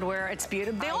tone hardware. It's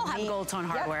beautiful. They all have gold tone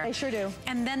hardware. Yep, they sure do.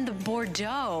 And then the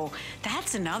Bordeaux,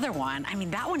 that's another one. I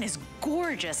mean, that one is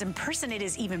gorgeous. In person, it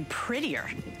is even prettier.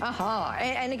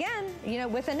 And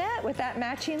again, with a net, with that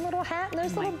matching little hat and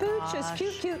those little boots, just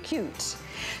cute, cute, cute.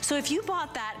 So if you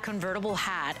bought that convertible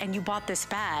hat and you bought this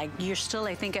bag, you're still,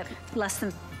 I think, at less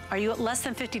than Are you at less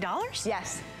than $50?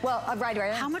 Yes. Well, right.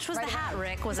 How much was the hat,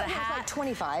 Rick? Was a hat? It was like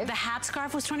 25. The hat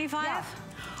scarf was 25? Yeah.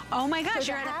 Oh my gosh,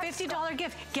 you're at a $50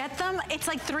 gift. Get them, it's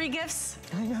like 3 gifts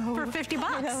for 50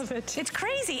 bucks. I love it. It's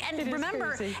crazy. And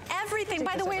remember, everything,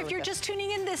 by the way, if you're just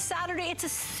tuning in this Saturday, it's a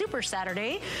super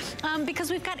Saturday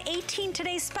because we've got 18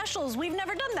 today's specials. We've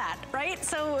never done that, right?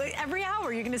 So every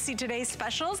hour you're gonna see today's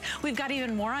specials. We've got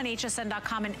even more on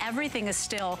hsn.com, and everything is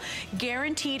still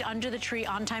guaranteed under the tree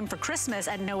on time for Christmas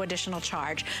at no additional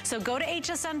charge. So go to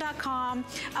hsn.com.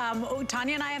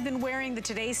 Tanya and I have been wearing the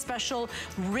today's special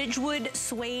Ridgewood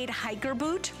suede hiker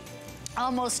boot.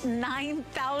 Almost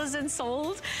 9,000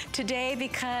 sold today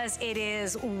because it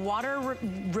is water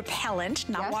repellent,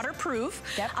 not waterproof.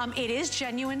 It is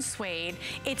genuine suede.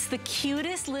 It's the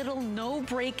cutest little no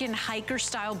break-in hiker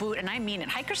style boot, and I mean it.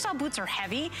 Hiker style boots are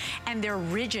heavy and they're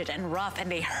rigid and rough and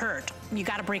they hurt. You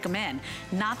gotta break them in.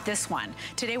 Not this one.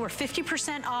 Today we're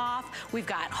 50% off. We've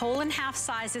got whole and half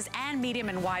sizes and medium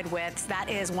and wide widths. That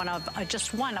is one of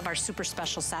just one of our super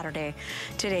special Saturday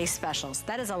today's specials.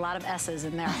 That is a lot of S's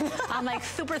in there. I'm like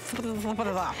super,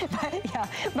 yeah,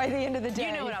 by the end of the day.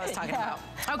 You know what I was talking about.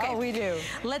 Okay. Oh, we do.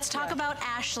 Let's talk about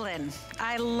Ashlyn.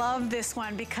 I love this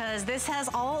one because this has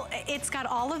it's got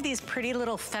all of these pretty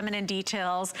little feminine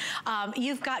details.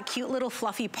 You've got cute little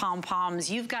fluffy pom-poms.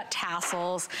 You've got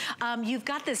tassels. You've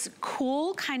got this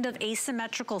cool kind of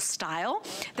asymmetrical style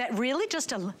that really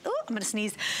just, I'm gonna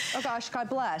sneeze. Oh gosh, God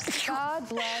bless. God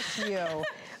bless you.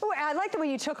 Ooh, I like the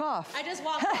way you took off. I just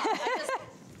walked off.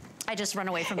 I just run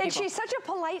away from people. And she's such a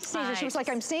polite sneezer. She was like,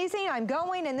 I'm sneezing, I'm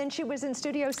going, and then she was in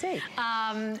Studio C.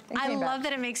 I love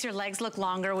that it makes your legs look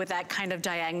longer with that kind of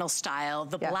diagonal style.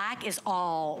 The black is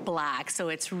all black, so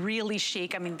it's really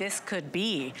chic. I mean, this could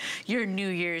be your New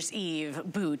Year's Eve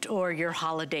boot or your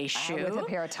holiday shoe. With a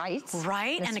pair of tights.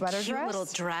 Right, and a cute little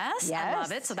dress. Yes. I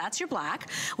love it, so that's your black.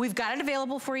 We've got it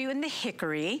available for you in the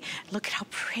hickory. Look at how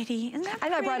pretty, isn't that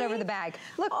pretty? And I brought over the bag.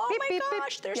 Look, oh beep, my beep,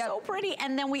 gosh, beep. They're so pretty.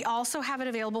 And then we also have it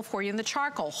available for you in the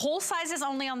charcoal. Whole sizes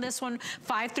only on this one,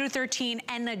 5 through 13,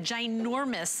 and a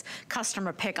ginormous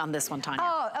customer pick on this one, Tanya.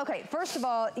 Oh, okay. First of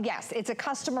all, yes, it's a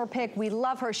customer pick. We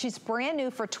love her. She's brand new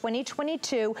for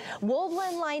 2022. Wool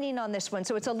blend lining on this one,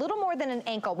 so it's a little more than an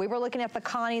ankle. We were looking at the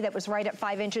Connie that was right at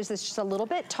 5 inches. It's just a little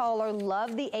bit taller.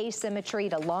 Love the asymmetry.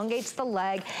 It elongates the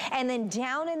leg. And then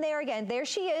down in there again, there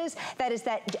she is. That is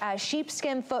that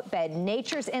sheepskin footbed.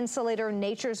 Nature's insulator,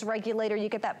 nature's regulator. You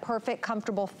get that perfect,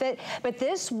 comfortable fit. But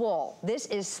this wool, this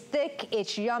is thick,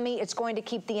 it's yummy, it's going to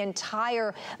keep the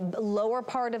entire lower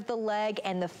part of the leg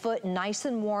and the foot nice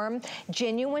and warm.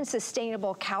 Genuine,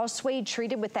 sustainable cow suede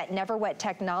treated with that never wet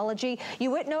technology. You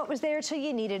wouldn't know it was there till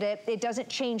you needed it. It doesn't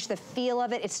change the feel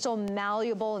of it. It's still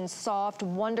malleable and soft,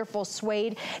 wonderful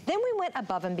suede. Then we went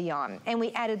above and beyond and we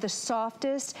added the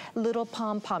softest little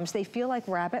pom-poms. They feel like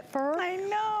rabbit fur. I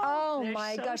know. Oh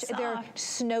my gosh, they're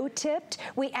snow tipped.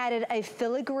 We added a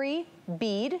filigree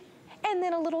bead and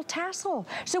then a little tassel.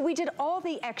 So we did all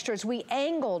the extras. We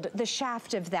angled the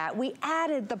shaft of that. We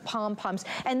added the pom-poms.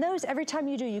 And those, every time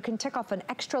you do, you can tick off an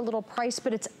extra little price,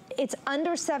 but it's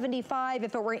under $75.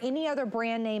 If it were any other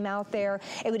brand name out there,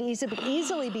 it would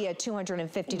easily be a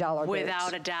 $250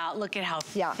 Without a doubt. Look at how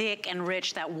thick and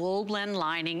rich that wool blend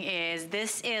lining is.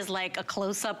 This is like a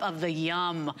close-up of the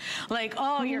yum. Like,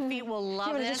 oh, your feet will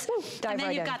love this. And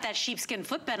then you've got that sheepskin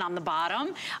footbed on the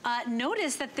bottom.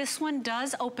 Notice that this one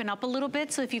does open up a little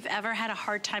bit, so if you've ever had a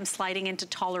hard time sliding into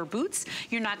taller boots,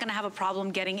 you're not gonna have a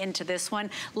problem getting into this one.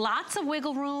 Lots of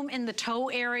wiggle room in the toe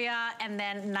area, and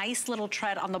then nice little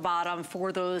tread on the bottom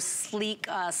for those sleek,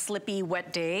 slippy,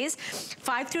 wet days.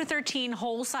 5 through 13,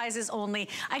 whole sizes only.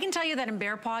 I can tell you that in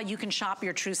BEARPAW, you can shop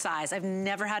your true size. I've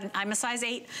never had, I'm a size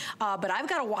 8, but I've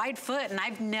got a wide foot, and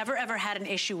I've never ever had an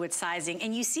issue with sizing.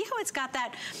 And you see how it's got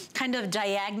that kind of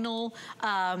diagonal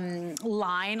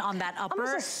line on that upper?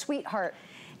 Almost a sweetheart.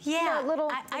 Yeah,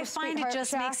 I find it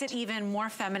just makes it even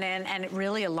more feminine, and it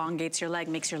really elongates your leg,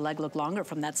 makes your leg look longer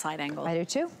from that side angle. I do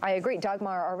too. I agree.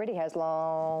 Dagmar already has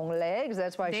long legs.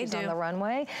 That's why she's on the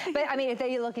runway. But I mean,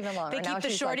 they look even longer. They keep the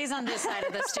shorties on this side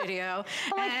of the studio,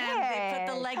 and they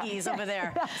put the leggies over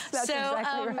there. That's so,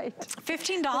 exactly right.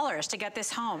 $15 to get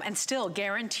this home, and still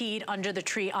guaranteed under the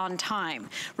tree on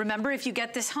time. Remember, if you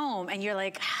get this home and you're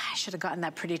like, I should have gotten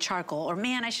that pretty charcoal, or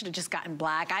man, I should have just gotten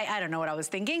black. I don't know what I was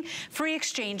thinking. Free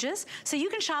exchange. So you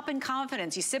can shop in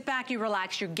confidence. You sit back, you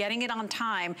relax, you're getting it on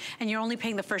time, and you're only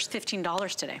paying the first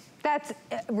 $15 today. That's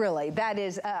really, that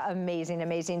is amazing,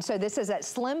 amazing. So this is that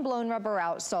slim blown rubber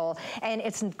outsole, and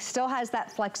it still has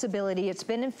that flexibility. It's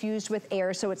been infused with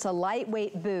air, so it's a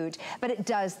lightweight boot, but it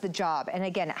does the job. And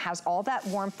again, it has all that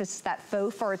warmth, it's that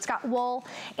faux fur. It's got wool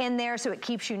in there, so it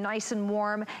keeps you nice and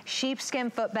warm. Sheepskin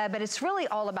footbed, but it's really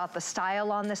all about the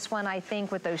style on this one, I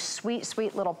think, with those sweet,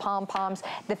 sweet little pom-poms,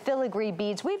 the filigree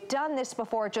beads. We've done this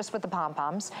before just with the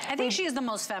pom-poms. I think she is the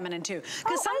most feminine too,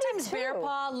 because sometimes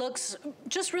BEARPAW looks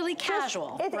just really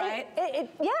casual, right?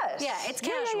 Yes. Yeah, it's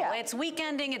casual. It's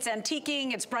weekending, it's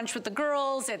antiquing, it's brunch with the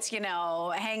girls, it's, you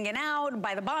know, hanging out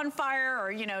by the bonfire,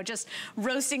 or, you know, just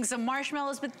roasting some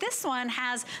marshmallows. But this one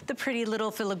has the pretty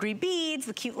little filigree beads,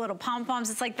 the cute little pom-poms.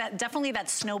 It's like that, definitely that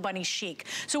snow bunny chic.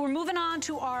 So we're moving on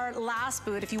to our last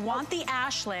boot. If you want the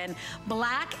Ashland,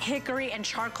 black, hickory, and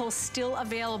charcoal still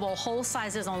available, whole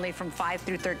sizes only from 5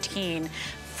 through 13.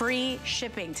 Free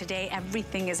shipping. Today,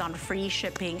 everything is on free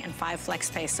shipping and 5 flex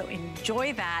pay. So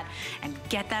enjoy that and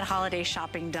get that holiday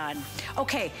shopping done.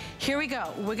 Okay, here we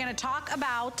go. We're gonna talk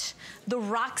about the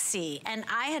Roxy. And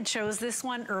I had chose this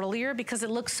one earlier because it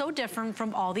looks so different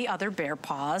from all the other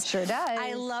BEARPAWs. Sure does.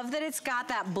 I love that it's got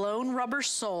that blown rubber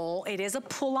sole. It is a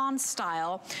pull-on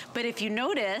style, but if you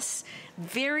notice,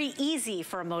 very easy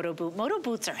for a moto boot. Moto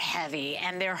boots are heavy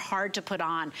and they're hard to put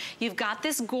on. You've got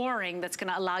this goring that's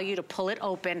gonna allow you to pull it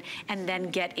open and then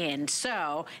get in.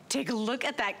 So take a look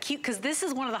at that cute, because this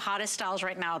is one of the hottest styles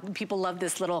right now. People love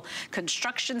this little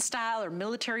construction style or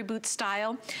military boot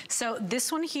style. So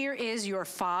this one here is your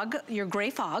fog, your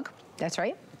gray fog. That's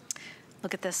right.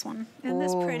 Look at this one. Isn't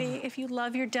this pretty? If you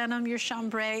love your denim, your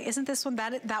chambray, isn't this one,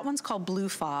 that one's called Blue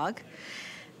Fog.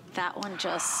 That one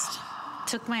just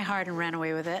took my heart and ran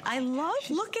away with it. I love,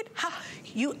 look at how,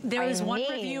 there was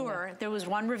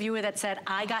one reviewer that said,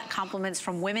 I got compliments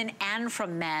from women and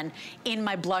from men in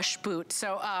my blush boot.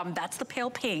 So that's the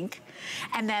pale pink.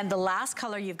 And then the last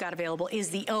color you've got available is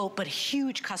the oak, but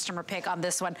huge customer pick on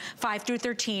this one. 5 through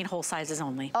 13, whole sizes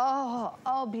only.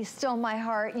 Oh, be still my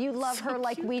heart. You love her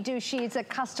like we do. She's a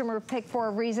customer pick for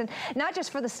a reason, not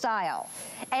just for the style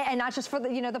and not just for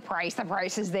the, you know, the price. The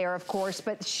price is there, of course,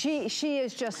 but she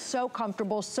is just so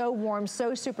comfortable, so warm,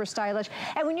 so super stylish.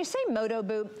 And when you say moto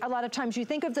boot, a lot of times you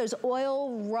think of those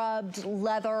oil rubbed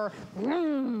leather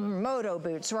moto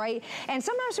boots, right? And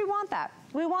sometimes we want that.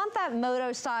 We want that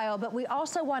moto style, but we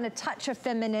also want a touch of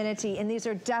femininity, and these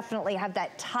are definitely have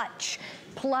that touch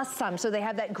plus some. So they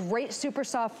have that great super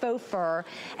soft faux fur.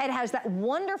 It has that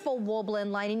wonderful wool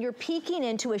blend lining. You're peeking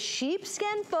into a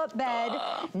sheepskin footbed,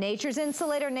 nature's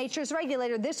insulator, nature's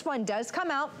regulator. This one does come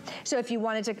out. So if you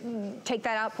wanted to take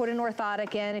that out, put an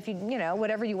orthotic in, if you know,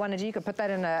 whatever you want to do, you could put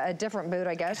that in a different boot,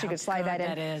 I guess. You could slide that in.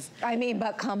 That is. I mean,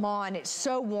 but come on, it's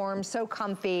so warm, so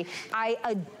comfy. I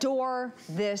adore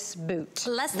this boot.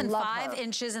 Less than 5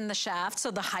 inches in the shaft,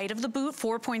 so the height of the boot,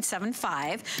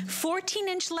 4.75.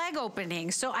 14-inch leg opening.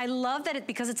 So I love that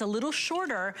because it's a little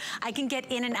shorter, I can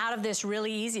get in and out of this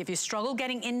really easy. If you struggle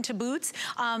getting into boots,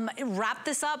 wrap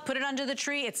this up, put it under the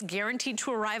tree. It's guaranteed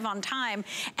to arrive on time.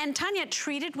 And Tanya,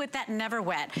 treated with that Never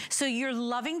Wet. So you're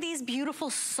loving these beautiful,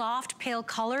 soft, pale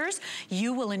colors.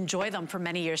 You will enjoy them for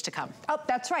many years to come. Oh,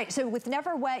 that's right. So with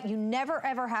Never Wet, you never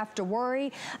ever have to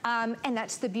worry. And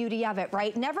that's the beauty of it,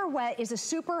 right? Never Wet is a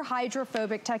super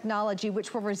hydrophobic technology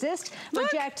which will resist,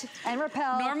 reject, and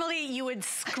repel. Normally you would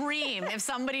scream if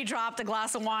somebody dropped a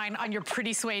glass of wine on your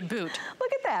pretty suede boot.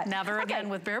 Look at that. Never again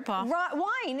with BEARPAW.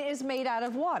 Wine is made out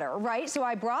of water, right? So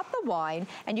I brought the wine,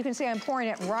 and you can see I'm pouring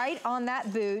it right on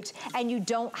that boot, and you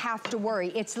don't have to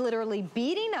worry. It's literally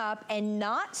beating up and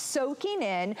not soaking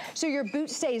in, so your boot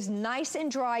stays nice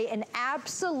and dry and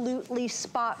absolutely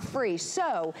spot-free.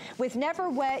 So with Never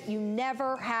Wet, you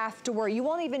never have to worry. You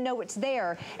won't even know it's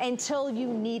there until you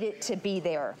need it to be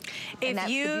there. If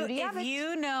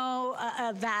you know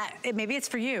that maybe it's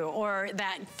for you, or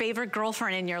that favorite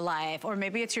girlfriend in your life, or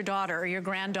maybe it's your daughter or your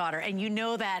granddaughter, and you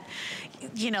know that,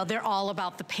 you know, they're all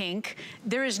about the pink.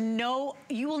 There is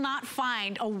you will not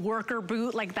find a worker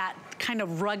boot like that kind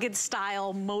of rugged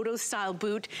style, moto style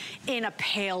boot in a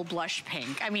pale blush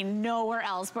pink. I mean, nowhere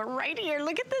else, but right here,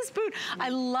 look at this boot. I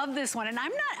love this one, and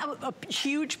I'm not a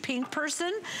huge pink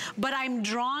person, but I'm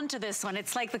drawn to this one.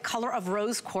 It's like the color of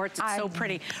rose quartz. It's so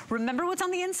pretty. Remember what's on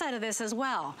the inside of this as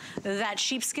well. That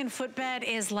sheepskin footbed footbed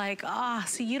is like,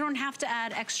 so you don't have to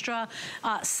add extra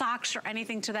socks or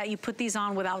anything to that. You put these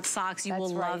on without socks. You will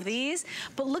love these.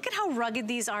 But look at how rugged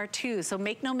these are too. So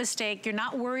make no mistake, you're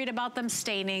not worried about them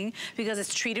staining because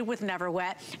it's treated with Never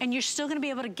Wet, and you're still gonna be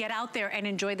able to get out there and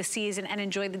enjoy the season and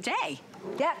enjoy the day.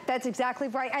 Yeah, that's exactly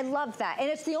right. I love that. And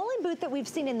it's the only boot that we've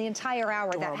seen in the entire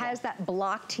hour that has that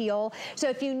blocked heel. So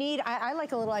if you need, I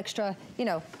like a little extra, you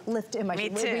know, lift in my shoe.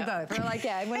 We both. We're like,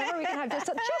 yeah, whenever we can have just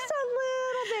a little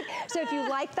bit. So if you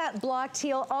like that blocked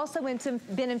heel, also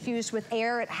been infused with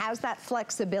air, it has that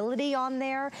flexibility on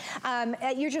there.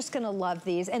 You're just gonna love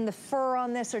these. And the fur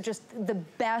on this are just the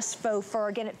best faux fur.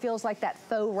 Again, it feels like that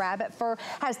faux rabbit fur.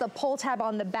 Has the pull tab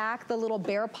on the back. The little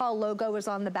BEARPAW logo is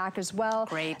on the back as well.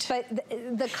 Great. But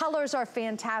the colors are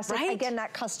fantastic. Right? Again,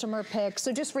 that customer pick.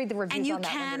 So just read the reviews on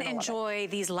that. And you can enjoy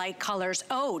these light colors.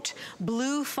 Oat,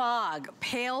 blue fog,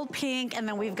 pale pink, and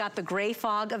then we've got the gray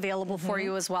fog available for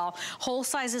you as well. Whole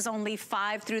size is only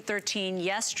 5 through 13.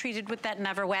 Yes, treated with that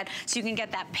Never Wet, so you can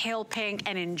get that pale pink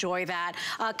and enjoy that.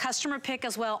 Customer pick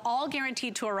as well, all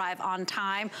guaranteed to arrive on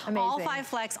time. Amazing. All 5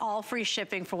 flex, all free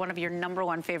shipping for one of your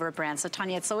 #1 favorite brands. So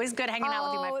Tanya, it's always good hanging out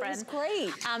with you, my friend. It was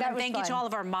great. And thank you to all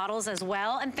of our models as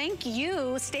well. And thank you.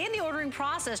 Stay in the ordering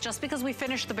process. Just because we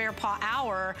finished the BEARPAW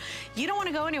hour, you don't want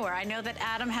to go anywhere. I know that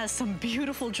Adam has some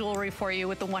beautiful jewelry for you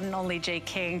with the one and only J.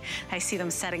 King. I see them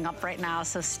setting up right now.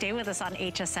 So stay with us on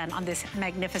HSN on this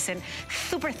magnificent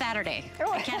Super Saturday.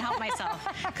 I can't help myself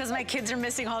because my kids are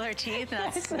missing all their teeth.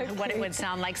 That's so what it would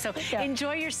sound like. So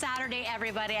enjoy your Saturday,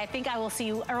 everybody. I think I will see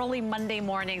you early Monday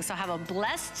morning. So have a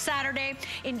blessed Saturday.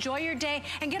 Enjoy your day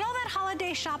and get all that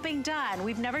holiday shopping done.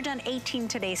 We've never done 18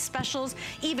 today's specials,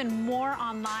 even more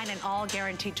online, and all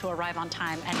guaranteed to arrive on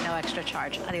time and no extra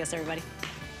charge. Adios, everybody.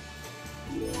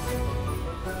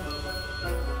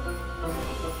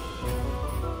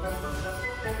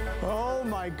 Oh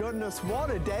my goodness,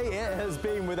 what a day it has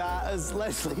been with our, as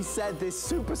Leslie said, this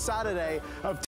Super Saturday of